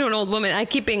turned into an old woman. I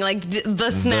keep being like the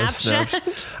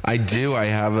Snapchat. I do.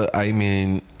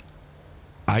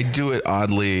 I do it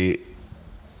oddly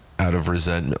out of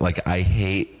resentment. Like, I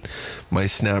hate my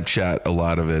Snapchat. A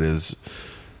lot of it is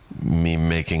me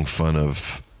making fun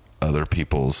of other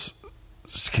people's,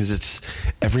 because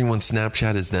everyone's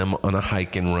Snapchat is them on a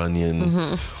hike in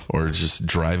Runyon or just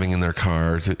driving in their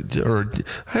car or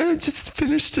I just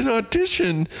finished an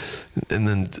audition and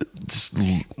then just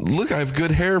look, I have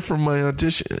good hair from my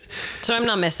audition. So I'm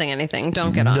not missing anything.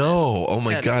 Don't get on. No. Oh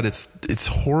my Good. God. It's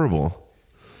horrible.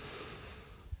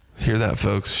 Hear that,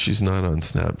 folks? She's not on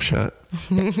Snapchat.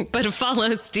 But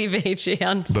follow Steve Agee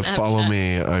on Snapchat. But follow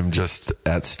me. I'm just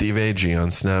at Steve Agee on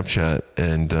Snapchat.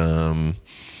 And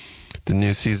the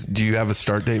new season. Do you have a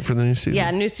start date for the new season? Yeah,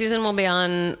 new season will be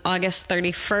on August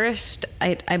 31st.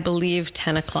 I believe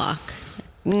 10 o'clock.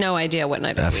 No idea what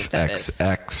night of the week that is.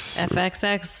 FXX.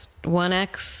 FXX,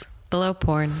 1X, below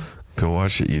porn. Go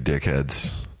watch it, you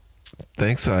dickheads.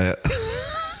 Thanks, Aya.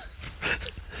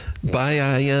 Bye,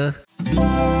 Aya.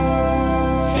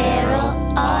 Feral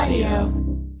Audio.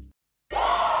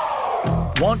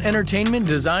 Want entertainment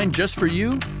designed just for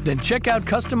you? Then check out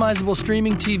customizable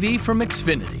streaming TV from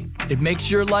Xfinity. It makes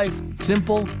your life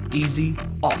simple, easy,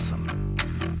 awesome.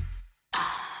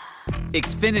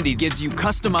 Xfinity gives you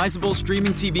customizable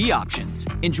streaming TV options.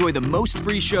 Enjoy the most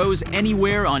free shows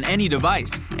anywhere on any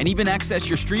device, and even access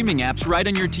your streaming apps right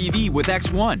on your TV with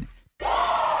X1.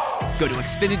 Go to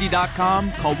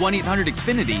Xfinity.com, call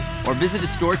 1-800-XFINITY, or visit a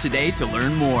store today to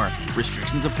learn more.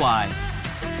 Restrictions apply.